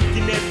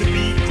rocking as the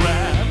beat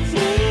grabs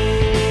hold.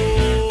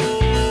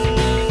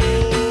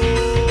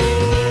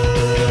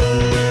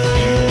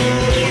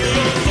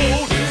 So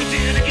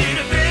did I get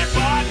a bad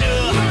partner?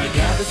 You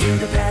got the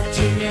sugar patch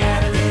and you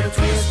had a little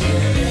twist in So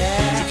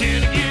there.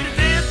 can I get a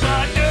dance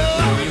partner?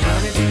 You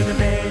run into the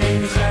man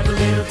and you slap a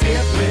little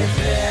tip with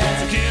So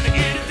that. can I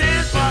get a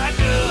dance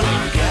partner? You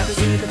got the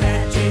sugar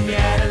patch and you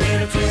had a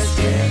little twist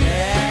in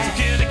there. So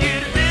can I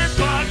get a dance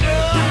partner?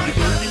 You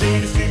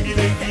percolate and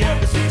stimulate the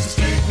atmosphere, so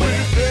stick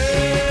with it.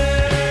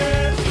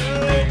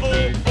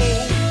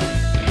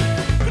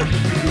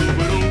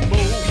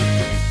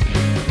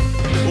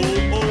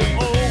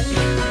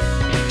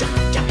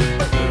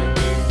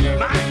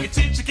 My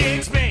attention can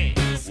expand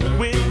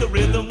when the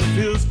rhythm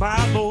fills my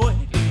void.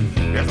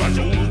 As my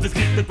shoulders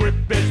get the grip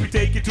as we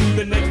take it to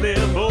the next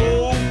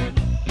level.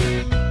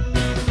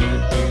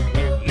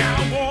 Now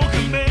I won't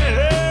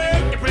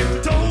command. You press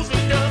the toes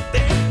and up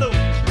that low.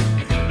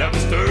 Now we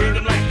stir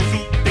them like the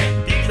soup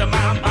that gives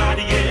my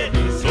body and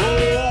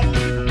soul.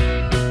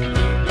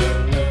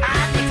 I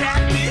can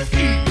tap this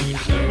key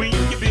when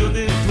you're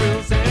building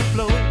thrills and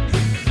flows.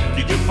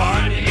 Get your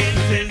party in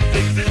 10,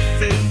 6,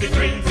 and the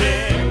dreams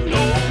and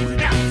knows.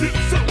 Now do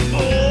some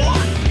more.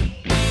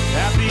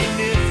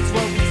 Happiness is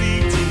what we see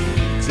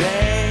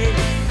today.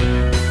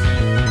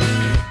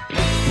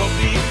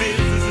 Puppy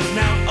business is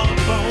now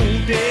up on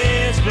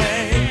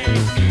display.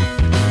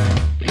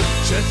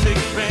 Just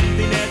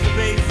expanding as the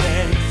bass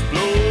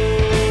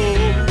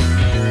explodes.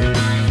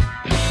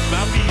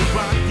 My beat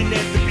rocking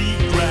as the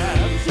beat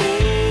grabs hold.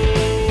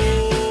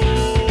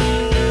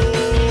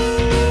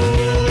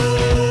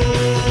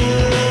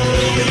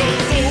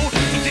 So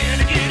can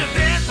I get a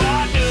dance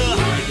partner?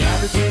 You got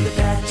the sugar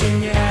patch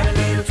and you had a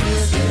little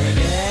twist in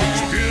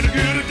there. Can I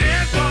get a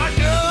dance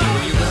partner?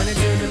 You run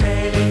into the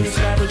man and you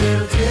slap a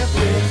little tip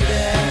with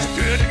that.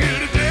 Can I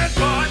get a dance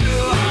partner? You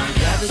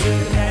got the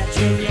sugar patch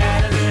and you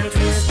had a little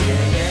twist in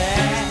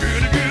there.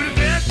 Can I get a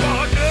dance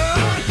partner?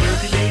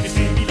 Percolate and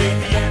stimulate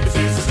the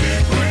atmosphere, so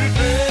stick with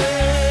it.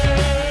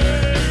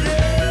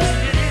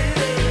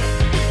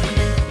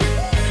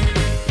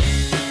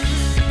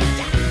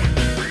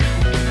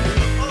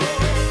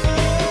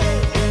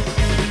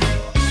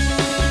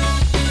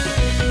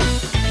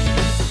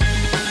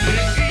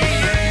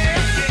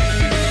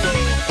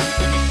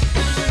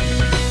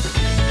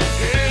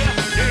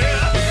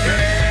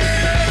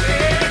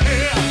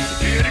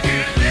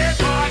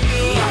 You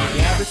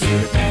got the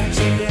sugar patch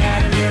and you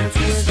had a little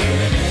twist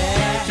in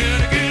there.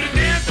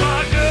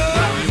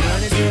 You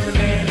run into the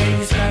man and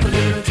you slap a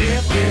little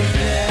tip with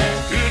that.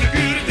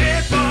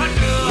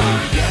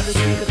 You got the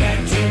sugar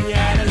patch and you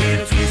had a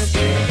little twist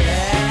in there.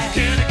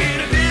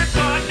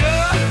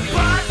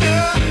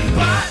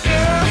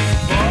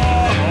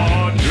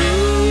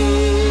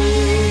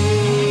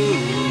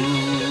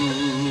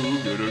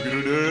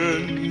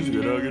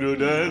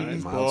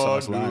 Mild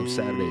Sauce Live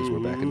Saturdays. We're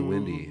back in the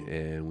Windy,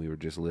 and we were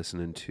just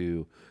listening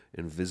to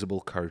Invisible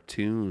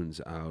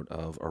Cartoons out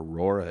of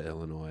Aurora,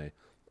 Illinois.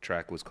 The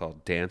track was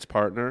called Dance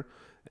Partner,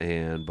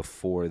 and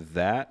before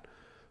that,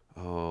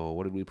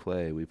 what did we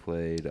play? We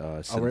played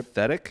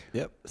Synthetic.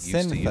 Yep. Used to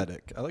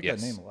Synthetic. I like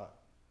Yes. that name a lot.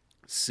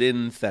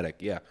 Synthetic,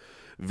 yeah.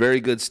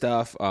 Very good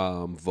stuff.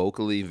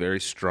 Vocally,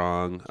 very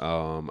strong.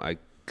 I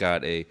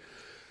got a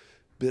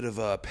bit of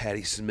a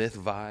Patti Smith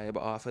vibe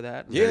off of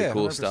that. Very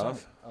cool 100%.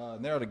 stuff.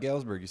 They're out of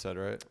Galesburg, you said,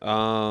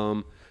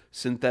 right?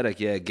 Synthetic,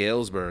 yeah,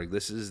 Galesburg.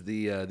 This is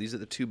these are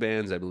the two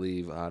bands I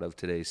believe out of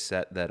today's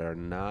set that are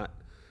not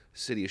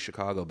City of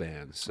Chicago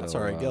bands. So, That's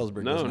all right.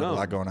 Galesburg no, doesn't have no. a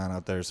lot going on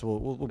out there, so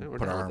we'll we're put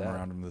down our with arm that.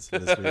 around them this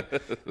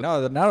week.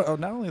 No, not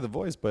only the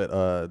voice,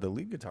 but the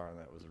lead guitar on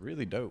that was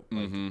really dope.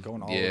 Like,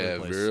 going all over Yeah, the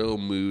place. real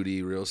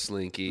moody, real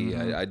slinky.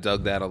 I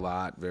dug that a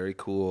lot. Very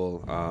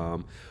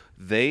cool.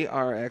 They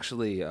are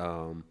actually.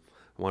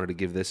 Wanted to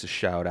give this a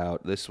shout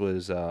out. This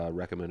was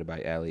recommended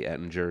by Allie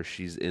Ettinger.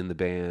 She's in the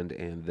band,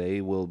 and they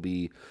will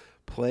be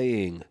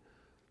playing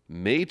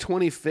May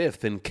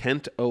 25th in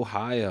Kent,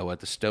 Ohio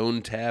at the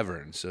Stone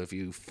Tavern. So if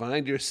you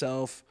find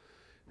yourself,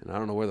 and I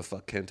don't know where the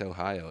fuck Kent,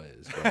 Ohio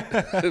is,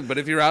 but, but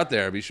if you're out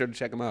there, be sure to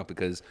check them out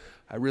because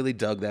I really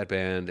dug that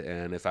band,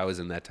 and if I was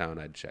in that town,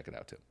 I'd check it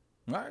out too.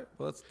 All right.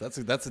 Well, that's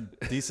a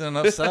decent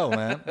enough sell,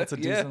 man. That's a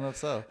decent enough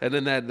sell. And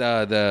then that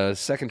the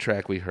second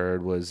track we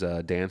heard was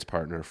Dance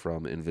Partner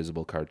from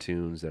Invisible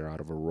Cartoons. They're out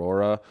of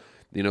Aurora.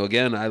 You know,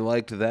 again, I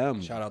liked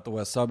them. Shout out the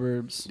West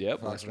Suburbs.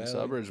 Yep, Western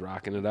Suburbs,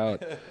 rocking it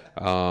out.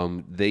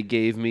 They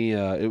gave me,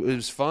 it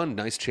was fun,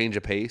 nice change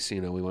of pace.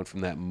 You know, we went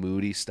from that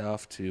moody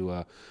stuff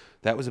to,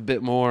 that was a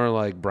bit more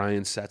like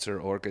Brian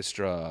Setzer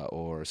Orchestra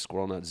or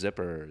Squirrel Nut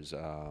Zippers.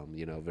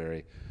 You know,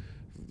 a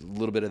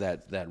little bit of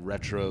that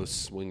retro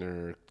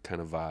swinger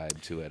kind of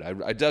vibe to it.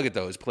 I dug it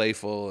though. It was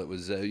playful. It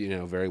was, you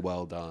know, very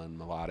well done,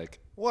 melodic.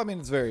 Well, I mean,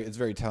 it's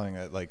very telling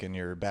that like in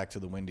your Back to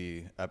the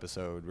Windy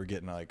episode, we're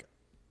getting like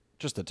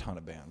just a ton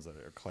of bands that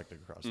are collected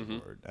across the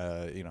board.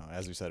 You know,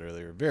 as we said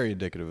earlier, very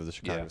indicative of the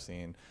Chicago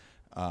scene.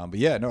 But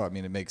yeah, no, I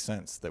mean, it makes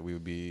sense that we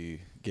would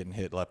be getting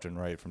hit left and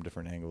right from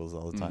different angles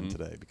all the time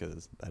today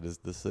because that is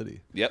the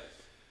city. Yep.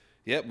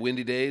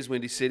 Windy days,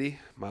 Windy City,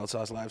 Mild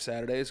Sauce Live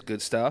Saturdays,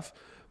 good stuff.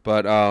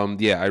 But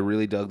yeah, I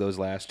really dug those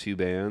last two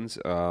bands.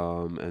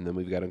 And then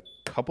we've got a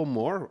couple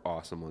more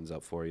awesome ones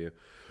up for you.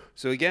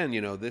 So again,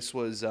 you know, this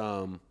was,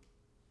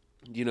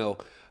 you know,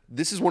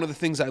 this is one of the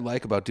things I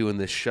like about doing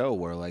this show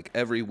where like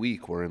every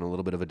week we're in a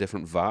little bit of a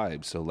different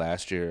vibe. So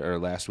last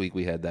week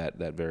we had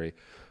that very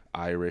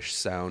Irish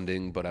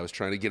sounding, but I was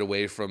trying to get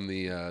away from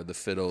the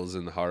fiddles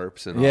and the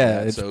harps and all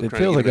that. It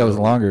feels like that was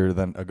longer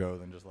ago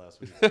than just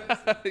last week.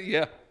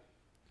 Yeah.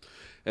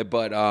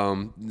 But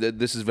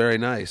this is very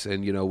nice,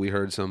 and you know we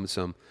heard some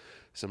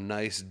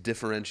nice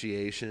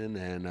differentiation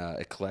and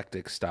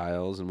eclectic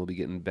styles, and we'll be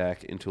getting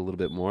back into a little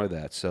bit more of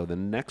that. So the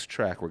next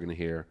track we're going to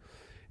hear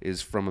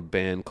is from a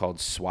band called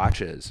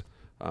Swatches.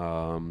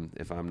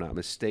 If I'm not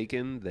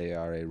mistaken, they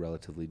are a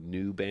relatively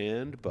new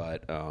band,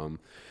 but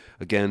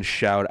again,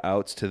 shout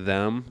outs to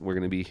them. We're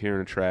going to be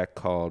hearing a track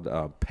called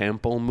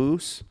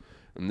Pamplemousse,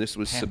 and this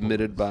was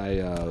submitted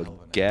by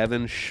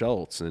Gavin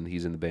Schultz, and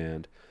he's in the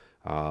band.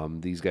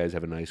 These guys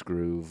have a nice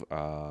groove.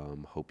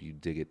 Hope you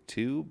dig it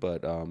too,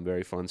 but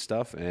very fun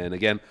stuff. And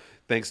again,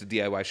 thanks to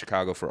DIY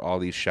Chicago for all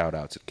these shout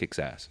outs. It kicks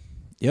ass.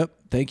 Yep.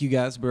 Thank you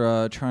guys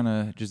for trying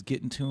to just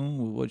get in tune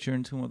with what you're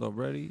in tune with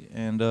already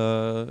and,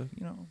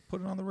 you know,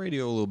 put it on the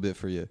radio a little bit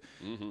for you.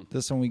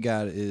 This one we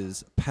got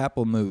is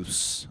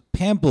Pamplemousse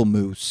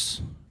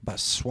by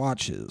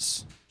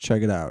Swatches.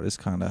 Check it out. It's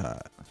kind of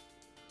hot.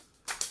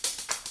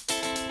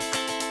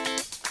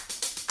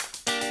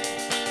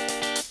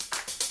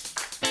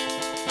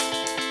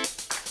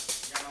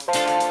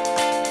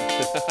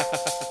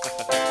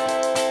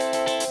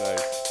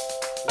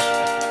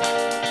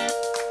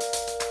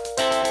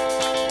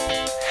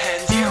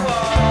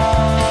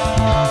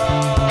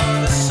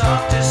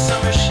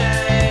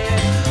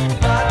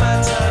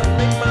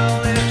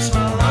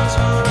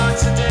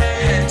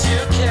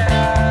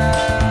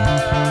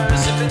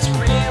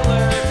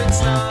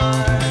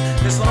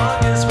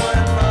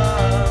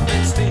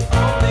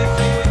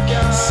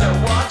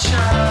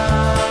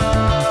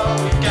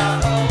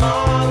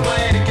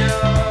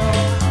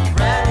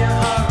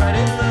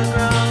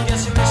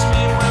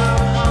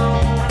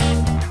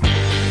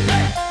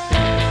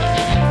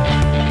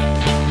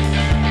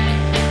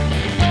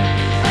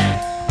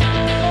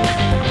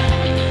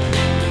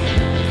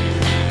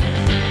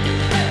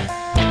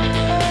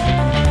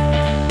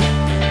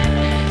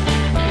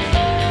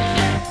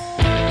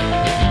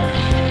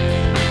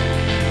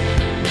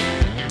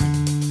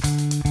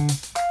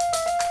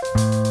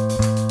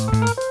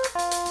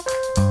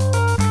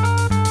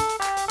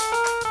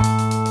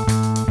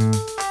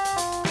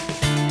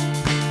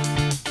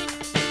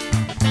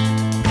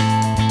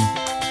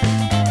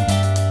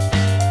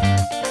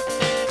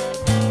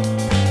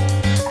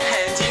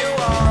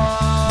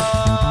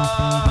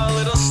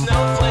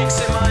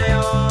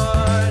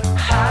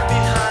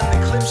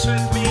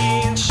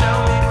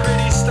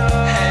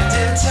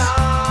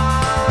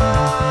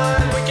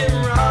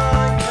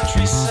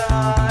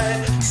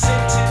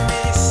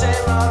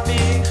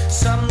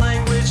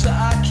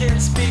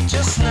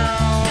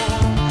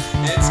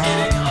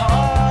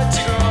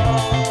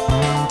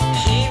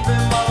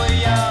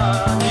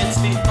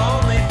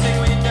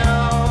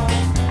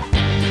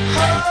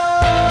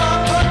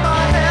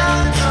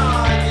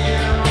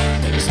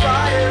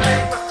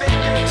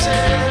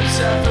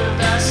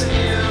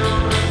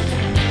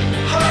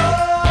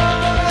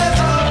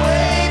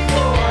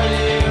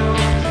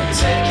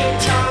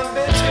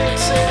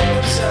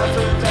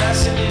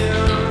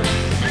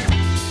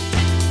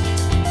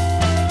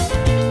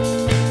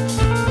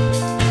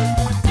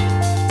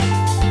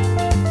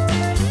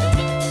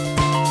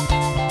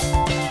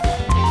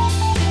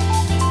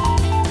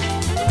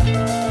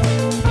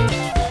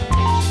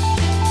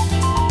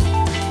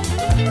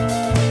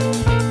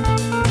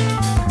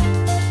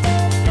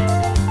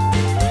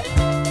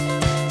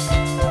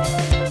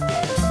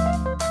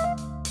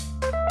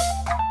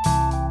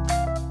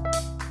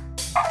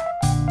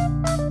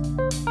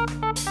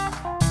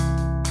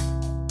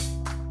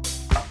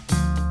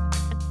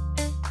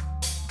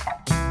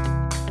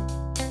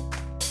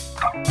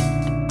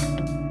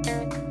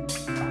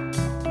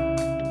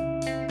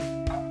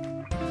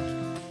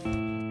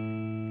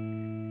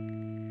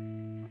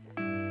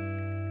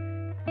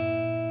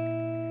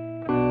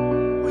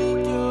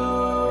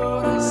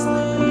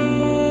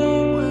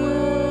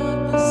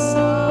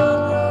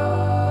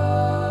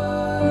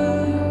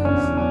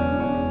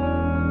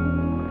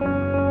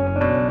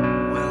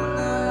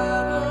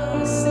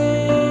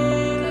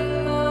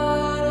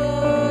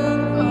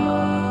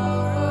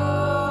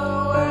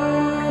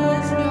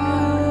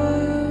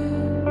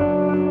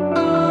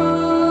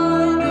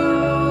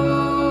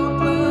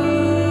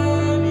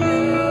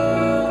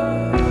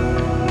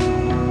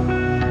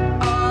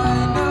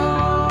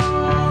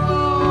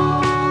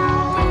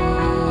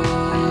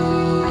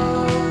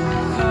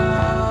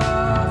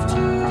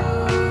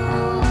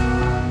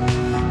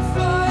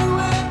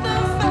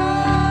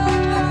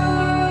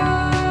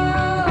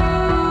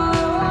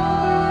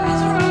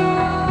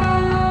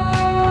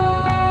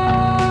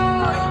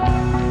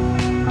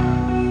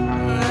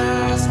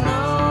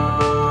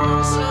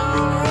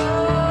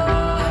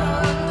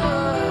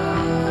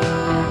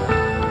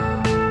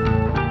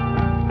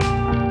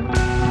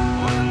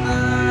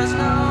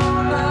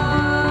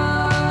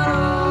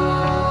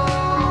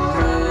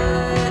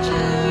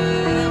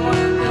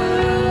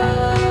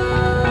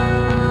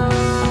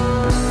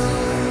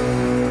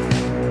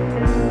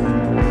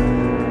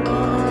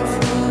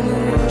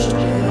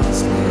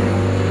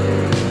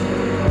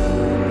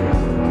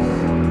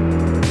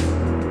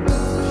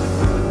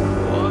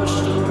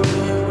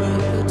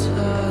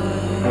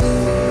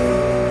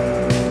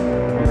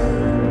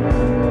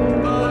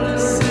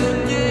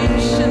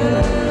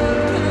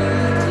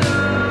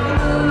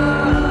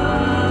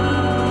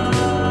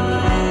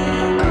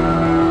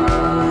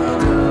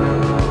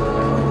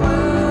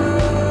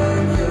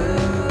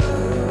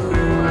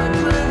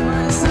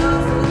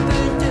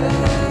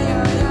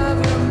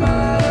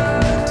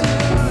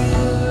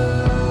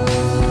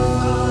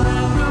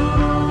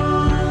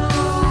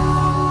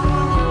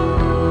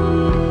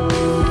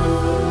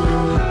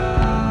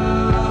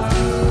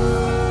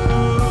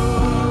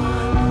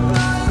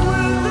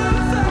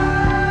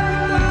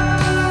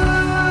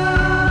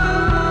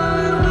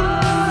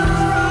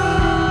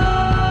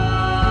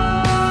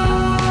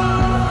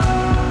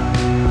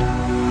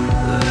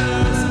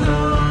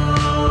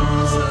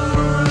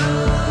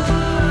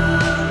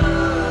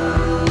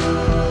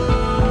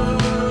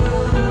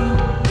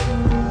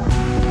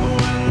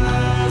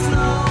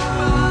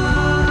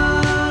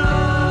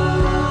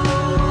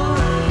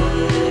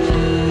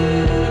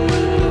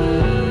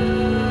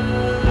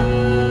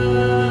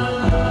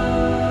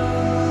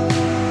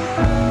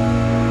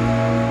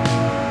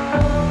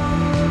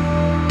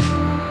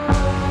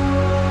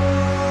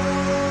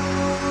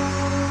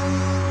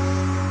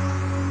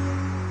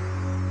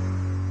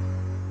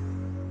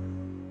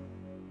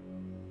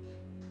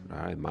 All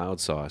right, Mild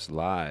Sauce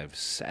live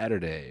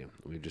Saturday.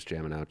 We're just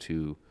jamming out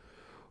to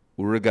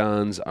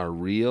Oregons Are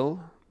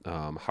Real,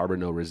 Harbor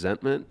No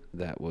Resentment.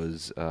 That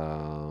was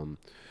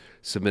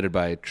submitted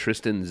by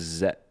Tristan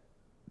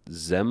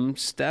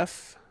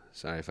Zemstef.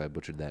 Sorry if I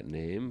butchered that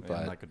name, but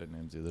I'm not good at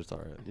names either. It's all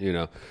right. you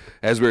know,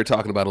 as we were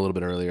talking about a little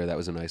bit earlier, that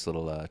was a nice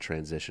little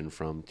transition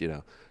from, you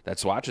know, that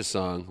Swatches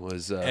song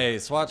was. Hey,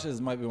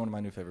 Swatches might be one of my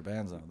new favorite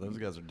bands though. Those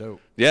guys are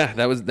dope. Yeah,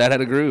 that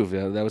had a groove.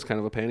 Yeah, that was kind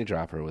of a panty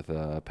dropper with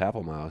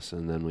Papal Mouse,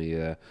 and then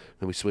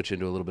we switch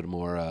into a little bit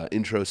more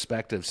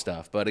introspective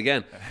stuff. But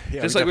again,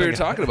 Yeah, just we like we were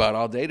definitely talking about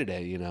all day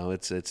today, you know,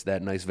 it's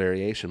that nice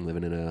variation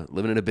living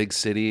in a big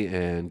city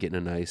and getting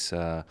a nice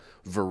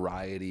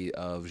variety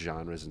of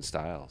genres and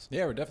styles.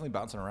 Yeah, we're definitely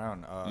bouncing around.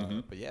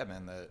 But yeah,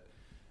 man,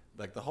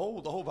 the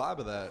whole vibe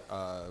of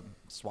that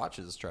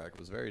Swatches track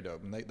was very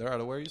dope. And they're out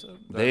of where you said?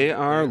 They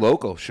are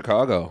local,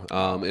 Chicago.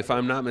 If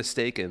I'm not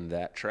mistaken,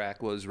 that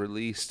track was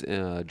released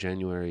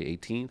January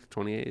 18th,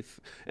 28th,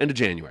 end of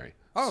January.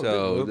 Oh,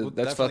 so we'll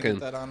that's definitely fucking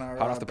get that on our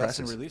hot off the best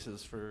in presses.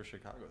 releases for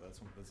Chicago.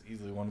 That's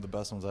easily one of the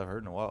best ones I've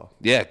heard in a while.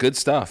 Yeah, good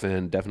stuff,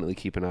 and definitely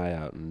keep an eye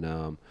out,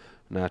 and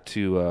not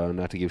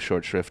to give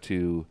short shrift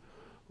to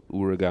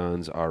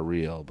Oregons Are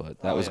Real,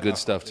 but that was good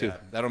stuff too. Yeah,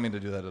 I don't mean to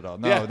do that at all.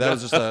 No, Yeah. that was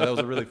just that was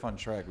a really fun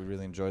track. We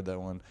really enjoyed that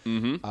one.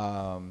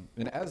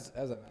 And as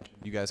I mentioned,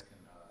 you guys can,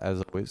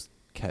 as always,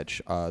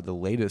 catch the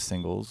latest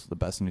singles, the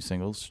best new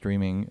singles,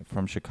 streaming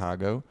from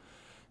Chicago.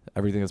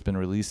 Everything that's been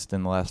released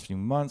in the last few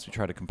months. We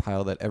try to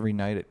compile that every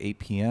night at 8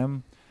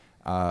 p.m.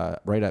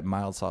 Right at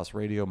Mild Sauce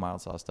Radio,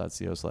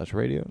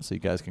 mildsauce.co/radio. So you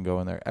guys can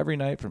go in there every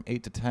night from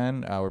 8 to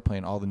 10. We're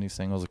playing all the new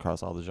singles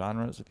across all the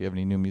genres. If you have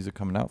any new music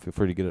coming out, feel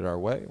free to get it our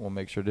way. We'll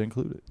make sure to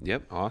include it.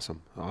 Yep,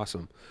 awesome.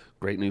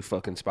 Great new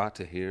fucking spot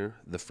to hear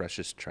the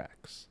freshest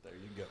tracks. There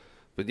you go.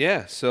 But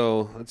yeah,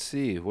 so let's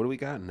see. What do we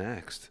got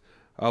next?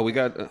 Oh, we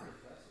got...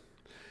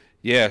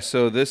 yeah,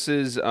 so this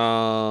is... we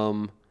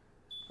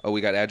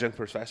got Adjunct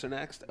Professor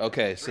next?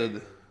 Okay, so...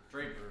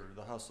 Draper,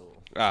 The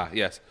Hustle.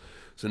 Yes.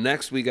 So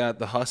next we got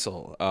The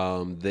Hustle.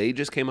 They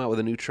just came out with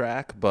a new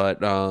track,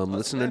 but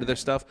listening to their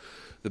stuff,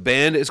 the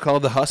band is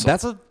called The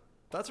Hustle.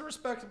 That's a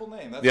respectable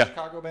name. That's Yeah. a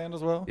Chicago band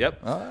as well?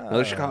 Yep.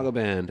 Another Chicago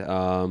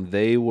band.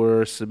 They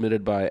were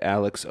submitted by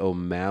Alex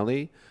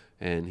O'Malley,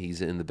 and he's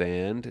in the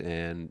band.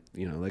 And,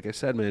 you know, like I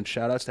said, man,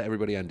 shout-outs to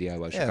everybody on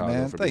DIY Yeah, Chicago.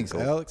 man. For being Thanks,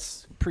 cool.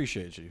 Alex.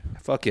 Appreciate you.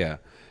 Fuck yeah.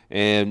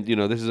 And, you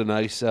know, this is a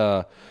nice...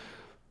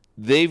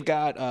 they've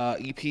got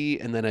EP,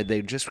 and then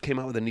they just came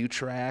out with a new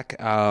track.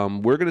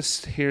 We're going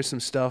to hear some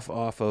stuff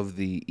off of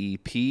the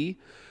EP.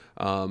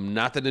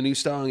 Not that the new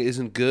song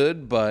isn't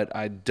good, but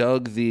I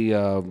dug the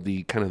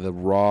kind of the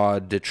raw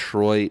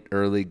Detroit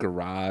early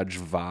garage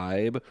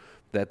vibe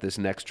that this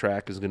next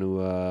track is going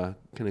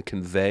to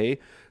convey.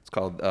 It's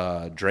called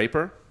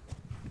Draper.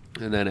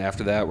 And then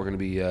after that, we're going to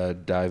be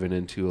diving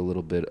into a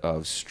little bit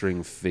of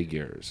String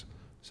Figures.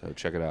 So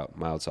check it out.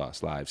 Mild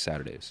Sauce live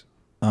Saturdays.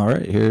 All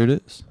right, here it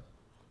is.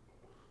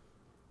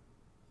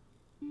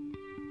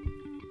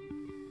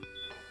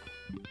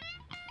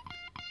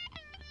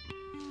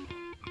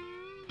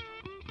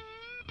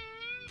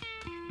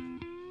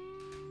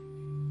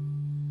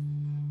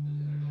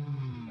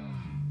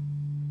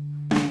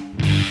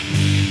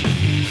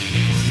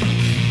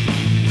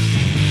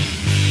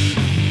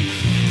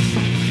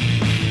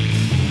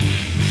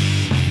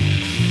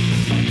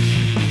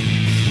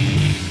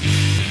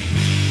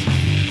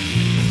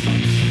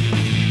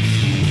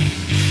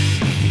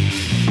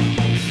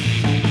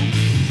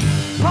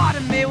 Part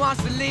of me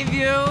wants to leave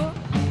you,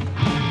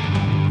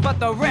 but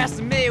the rest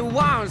of me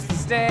wants to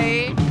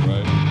stay.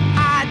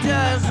 I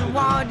just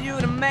want you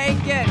to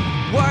make it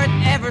worth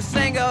every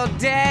single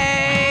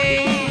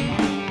day.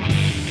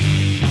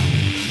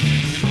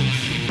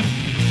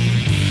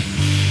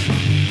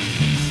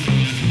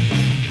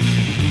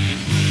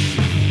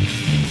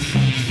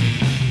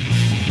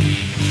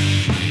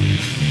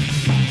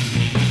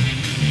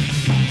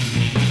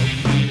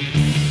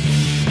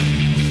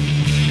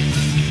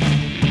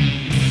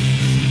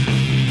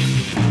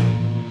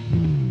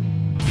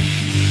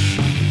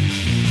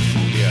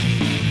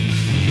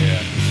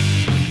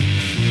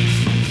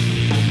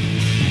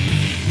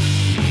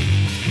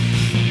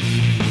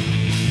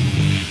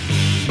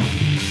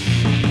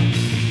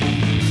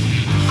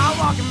 I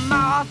walk in my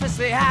office,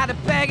 say hi to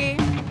Peggy.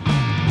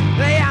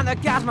 Lay on the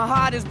couch, my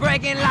heart is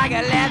breaking like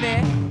a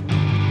levee.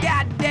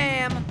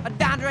 Goddamn, a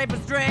Don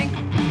Draper's drink.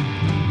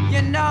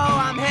 You know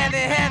I'm heavy,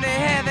 heavy,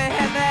 heavy,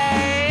 heavy.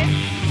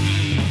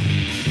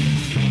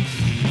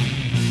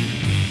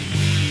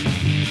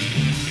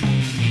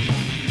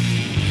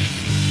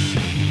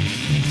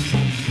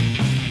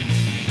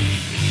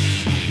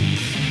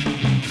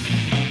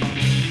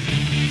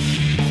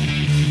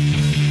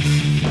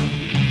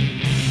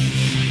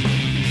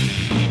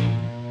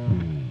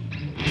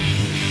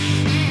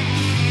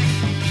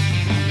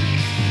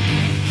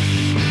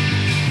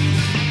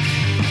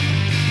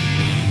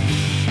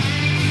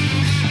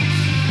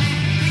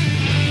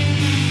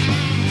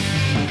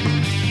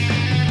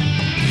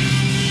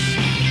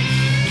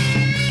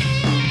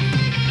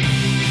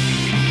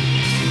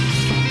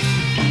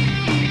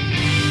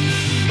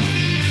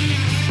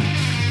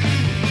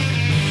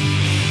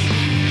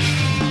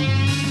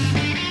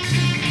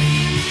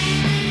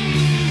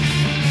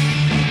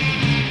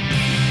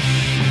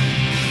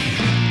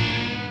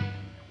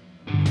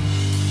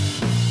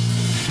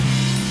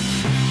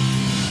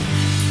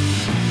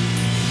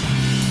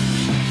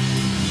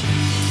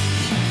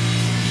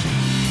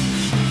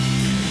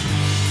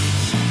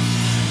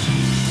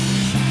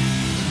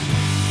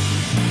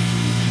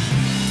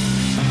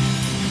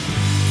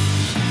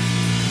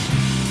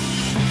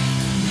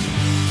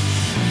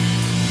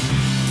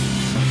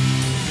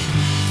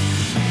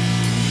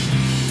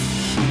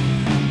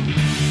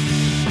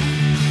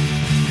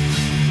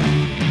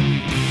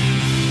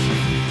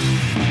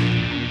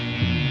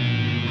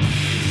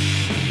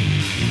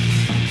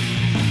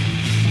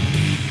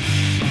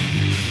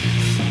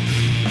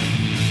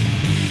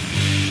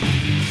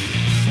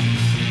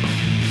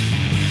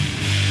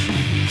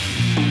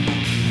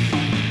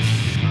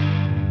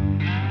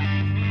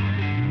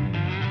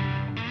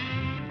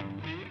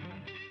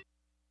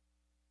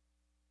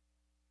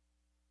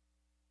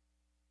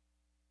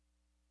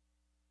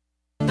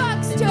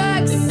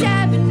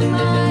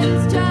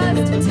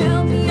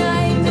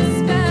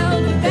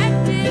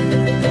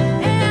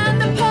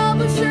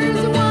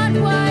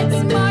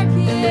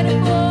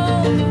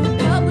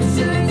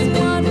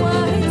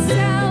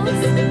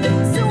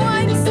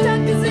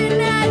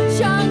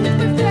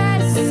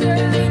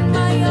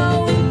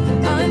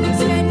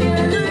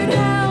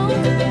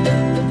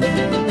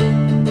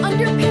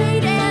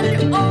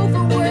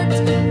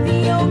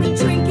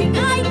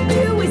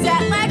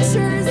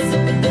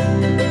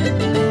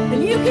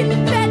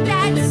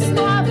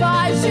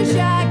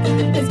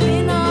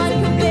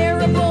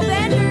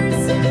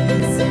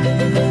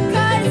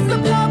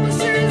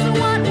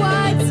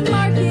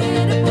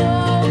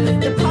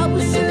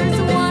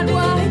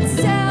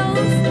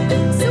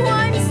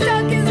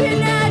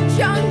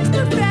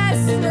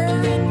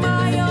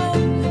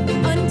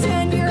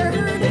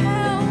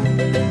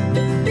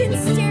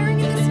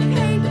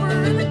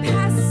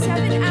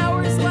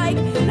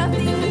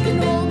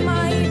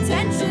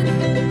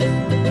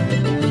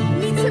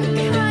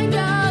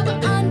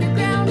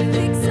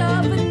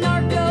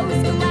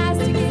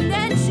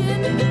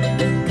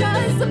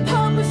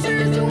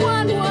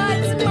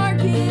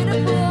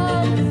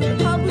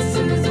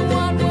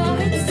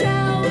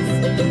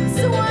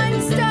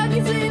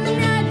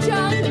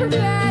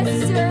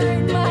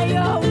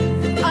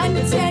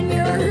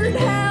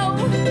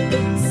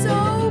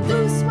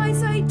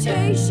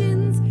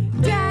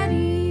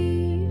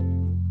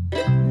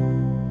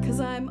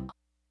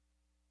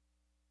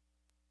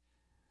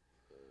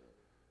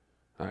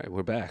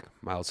 we're back.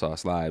 Mild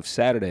Sauce Live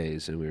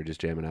Saturdays, and we were just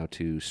jamming out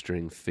to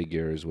String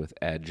Figures with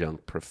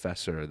Adjunct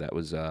Professor. That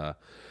was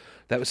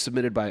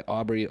submitted by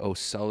Aubrey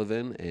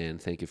O'Sullivan,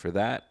 and thank you for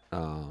that.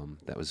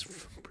 That was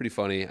pretty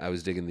funny. I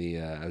was digging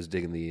the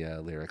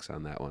lyrics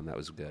on that one. That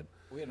was good.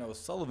 We had no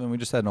Sullivan. We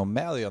just had no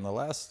O'Malley on the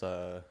last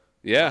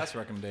last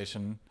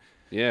recommendation.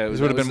 Yeah, This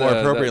would have been more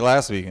appropriate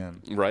last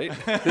weekend. Right?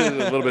 A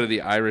little bit of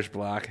the Irish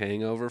block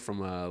hangover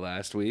from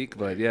last week.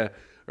 But, yeah,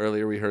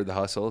 earlier we heard The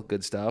Hustle.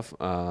 Good stuff.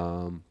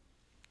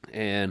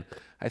 And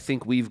I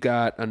think we've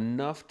got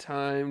enough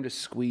time to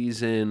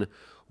squeeze in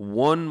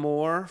one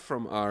more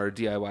from our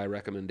DIY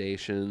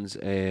recommendations,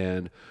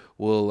 and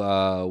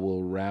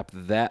we'll wrap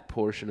that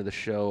portion of the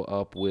show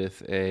up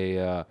with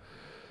a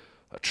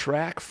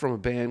track from a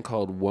band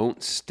called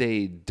Won't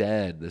Stay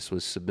Dead. This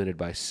was submitted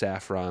by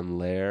Saffron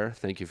Lair.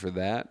 Thank you for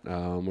that.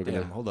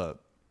 Hold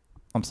up.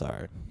 I'm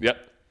sorry. Yep.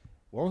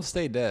 Won't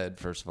Stay Dead,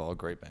 first of all,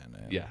 great band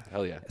name. Yeah,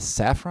 hell yeah.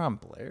 Saffron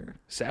Blair?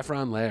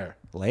 Saffron Lair.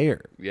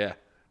 Lair. Yeah.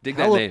 Dig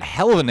that name.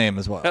 Hell of a name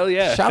as well. Hell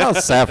yeah. Shout out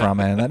Saffron,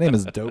 man. That name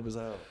is dope as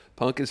hell.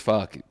 Punk as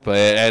fuck.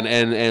 But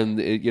and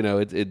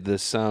it, the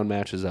sound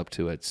matches up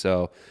to it.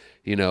 So,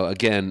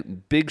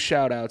 again, big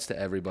shout outs to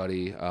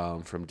everybody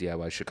from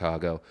DIY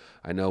Chicago.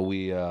 I know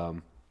we're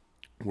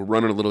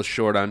running a little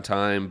short on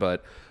time,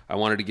 but I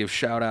wanted to give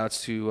shout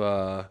outs to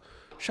a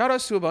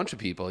bunch of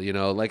people.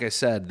 Like I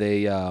said,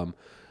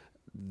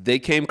 they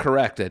came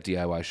correct at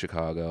DIY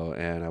Chicago,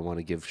 and I want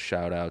to give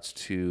shout outs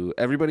to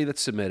everybody that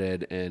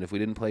submitted. And if we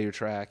didn't play your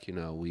track,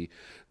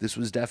 this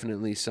was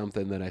definitely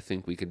something that I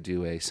think we could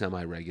do a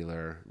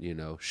semi-regular,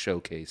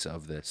 showcase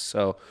of this.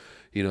 So,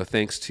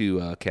 thanks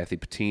to Kathy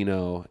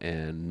Patino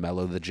and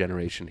Mello the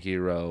Generation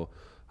Hero,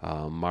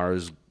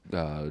 Mars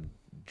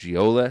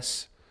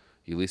Giolis,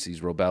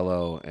 Ulysses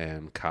Robello,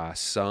 and Ka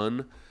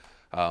Sun.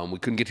 We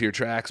couldn't get to your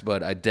tracks,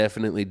 but I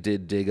definitely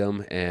did dig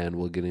them, and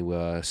we're going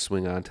to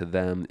swing on to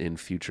them in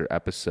future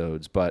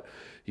episodes. But,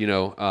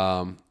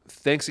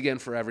 thanks again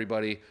for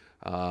everybody.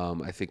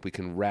 I think we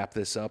can wrap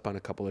this up on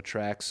a couple of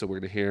tracks. So we're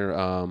going to hear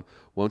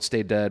Won't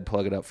Stay Dead,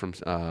 Plug It Up from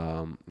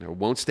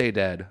Won't Stay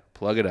Dead,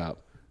 Plug It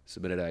Up,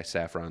 submitted by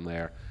Saffron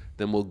Lair.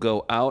 Then we'll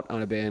go out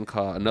on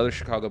another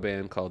Chicago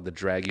band called the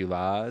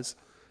RLYR,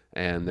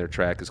 and their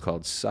track is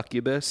called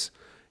Succubus.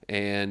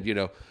 And,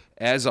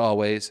 as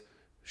always,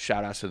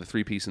 shout-outs to the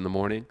 3-Piece in the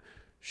Morning.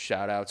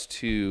 Shout-outs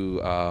to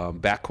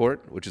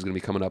Backcourt, which is going to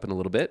be coming up in a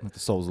little bit. With the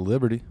Souls of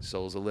Liberty.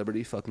 Souls of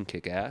Liberty, fucking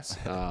kick-ass.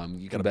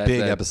 You got a big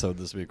episode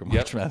this week of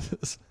March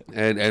Madness.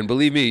 And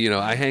believe me,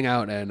 I hang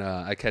out and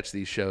I catch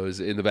these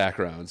shows in the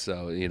background.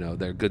 So,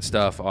 they're good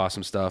stuff,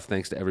 awesome stuff.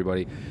 Thanks to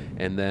everybody.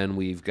 And then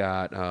we've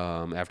got,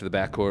 after the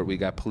Backcourt, we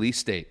got Police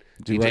State.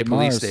 DJ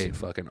Police State,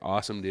 fucking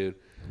awesome, dude.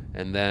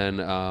 And then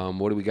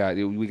what do we got?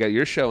 We got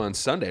your show on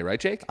Sunday, right,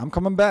 Jake? I'm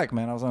coming back,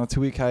 man. I was on a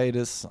 2-week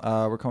hiatus.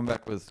 We're coming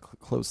back with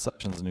Closed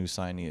Sessions' new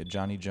signee,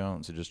 Johnny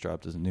Jones, who just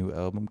dropped his new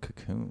album,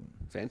 Cocoon.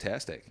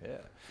 Fantastic. Yeah.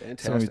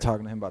 Fantastic. So we'll be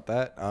talking to him about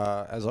that.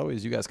 As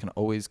always, you guys can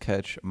always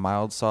catch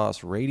Mild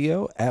Sauce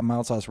Radio at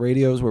Mild Sauce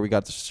Radios, where we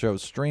got the show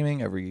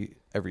streaming every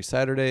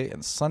Saturday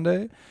and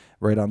Sunday,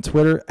 right on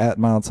Twitter at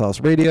Mild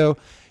Sauce Radio.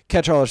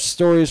 Catch all our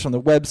stories from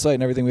the website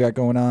and everything we got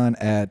going on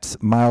at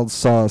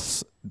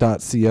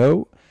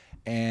mildsauce.co.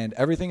 And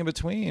everything in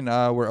between.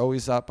 We're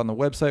always up on the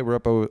website. We're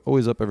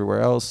always up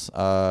everywhere else.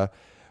 We're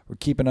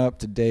keeping up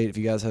to date. If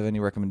you guys have any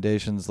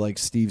recommendations, like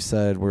Steve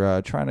said,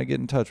 we're trying to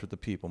get in touch with the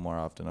people more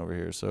often over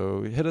here.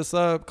 So hit us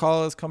up,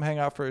 call us, come hang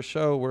out for a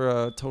show.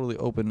 We're totally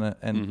open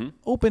and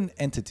open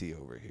entity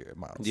over here at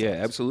Miles. Yeah,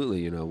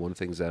 absolutely. One of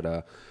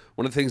the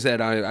things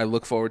that I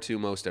look forward to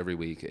most every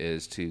week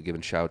is to giving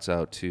shouts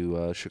out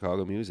to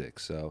Chicago music.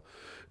 So.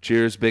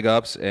 Cheers, big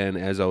ups, and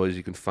as always,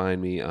 you can find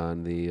me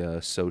on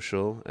the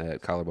social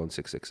at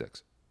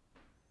Collarbone666.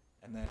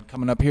 And then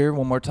coming up here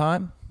one more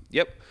time.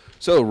 Yep.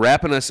 So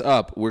wrapping us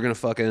up, we're gonna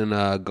fucking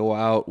go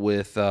out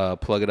with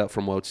 "Plug It Up"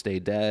 from Won't Stay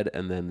Dead,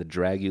 and then the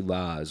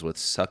RLYR with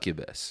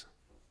 "Succubus."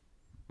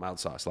 Mild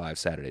Sauce Live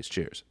Saturdays.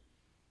 Cheers.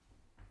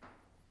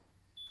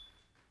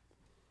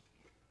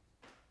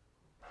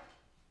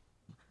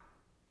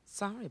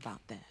 Sorry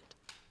about that.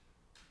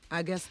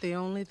 I guess the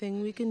only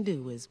thing we can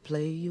do is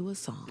play you a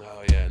song.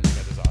 Oh yeah, and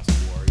that is awesome.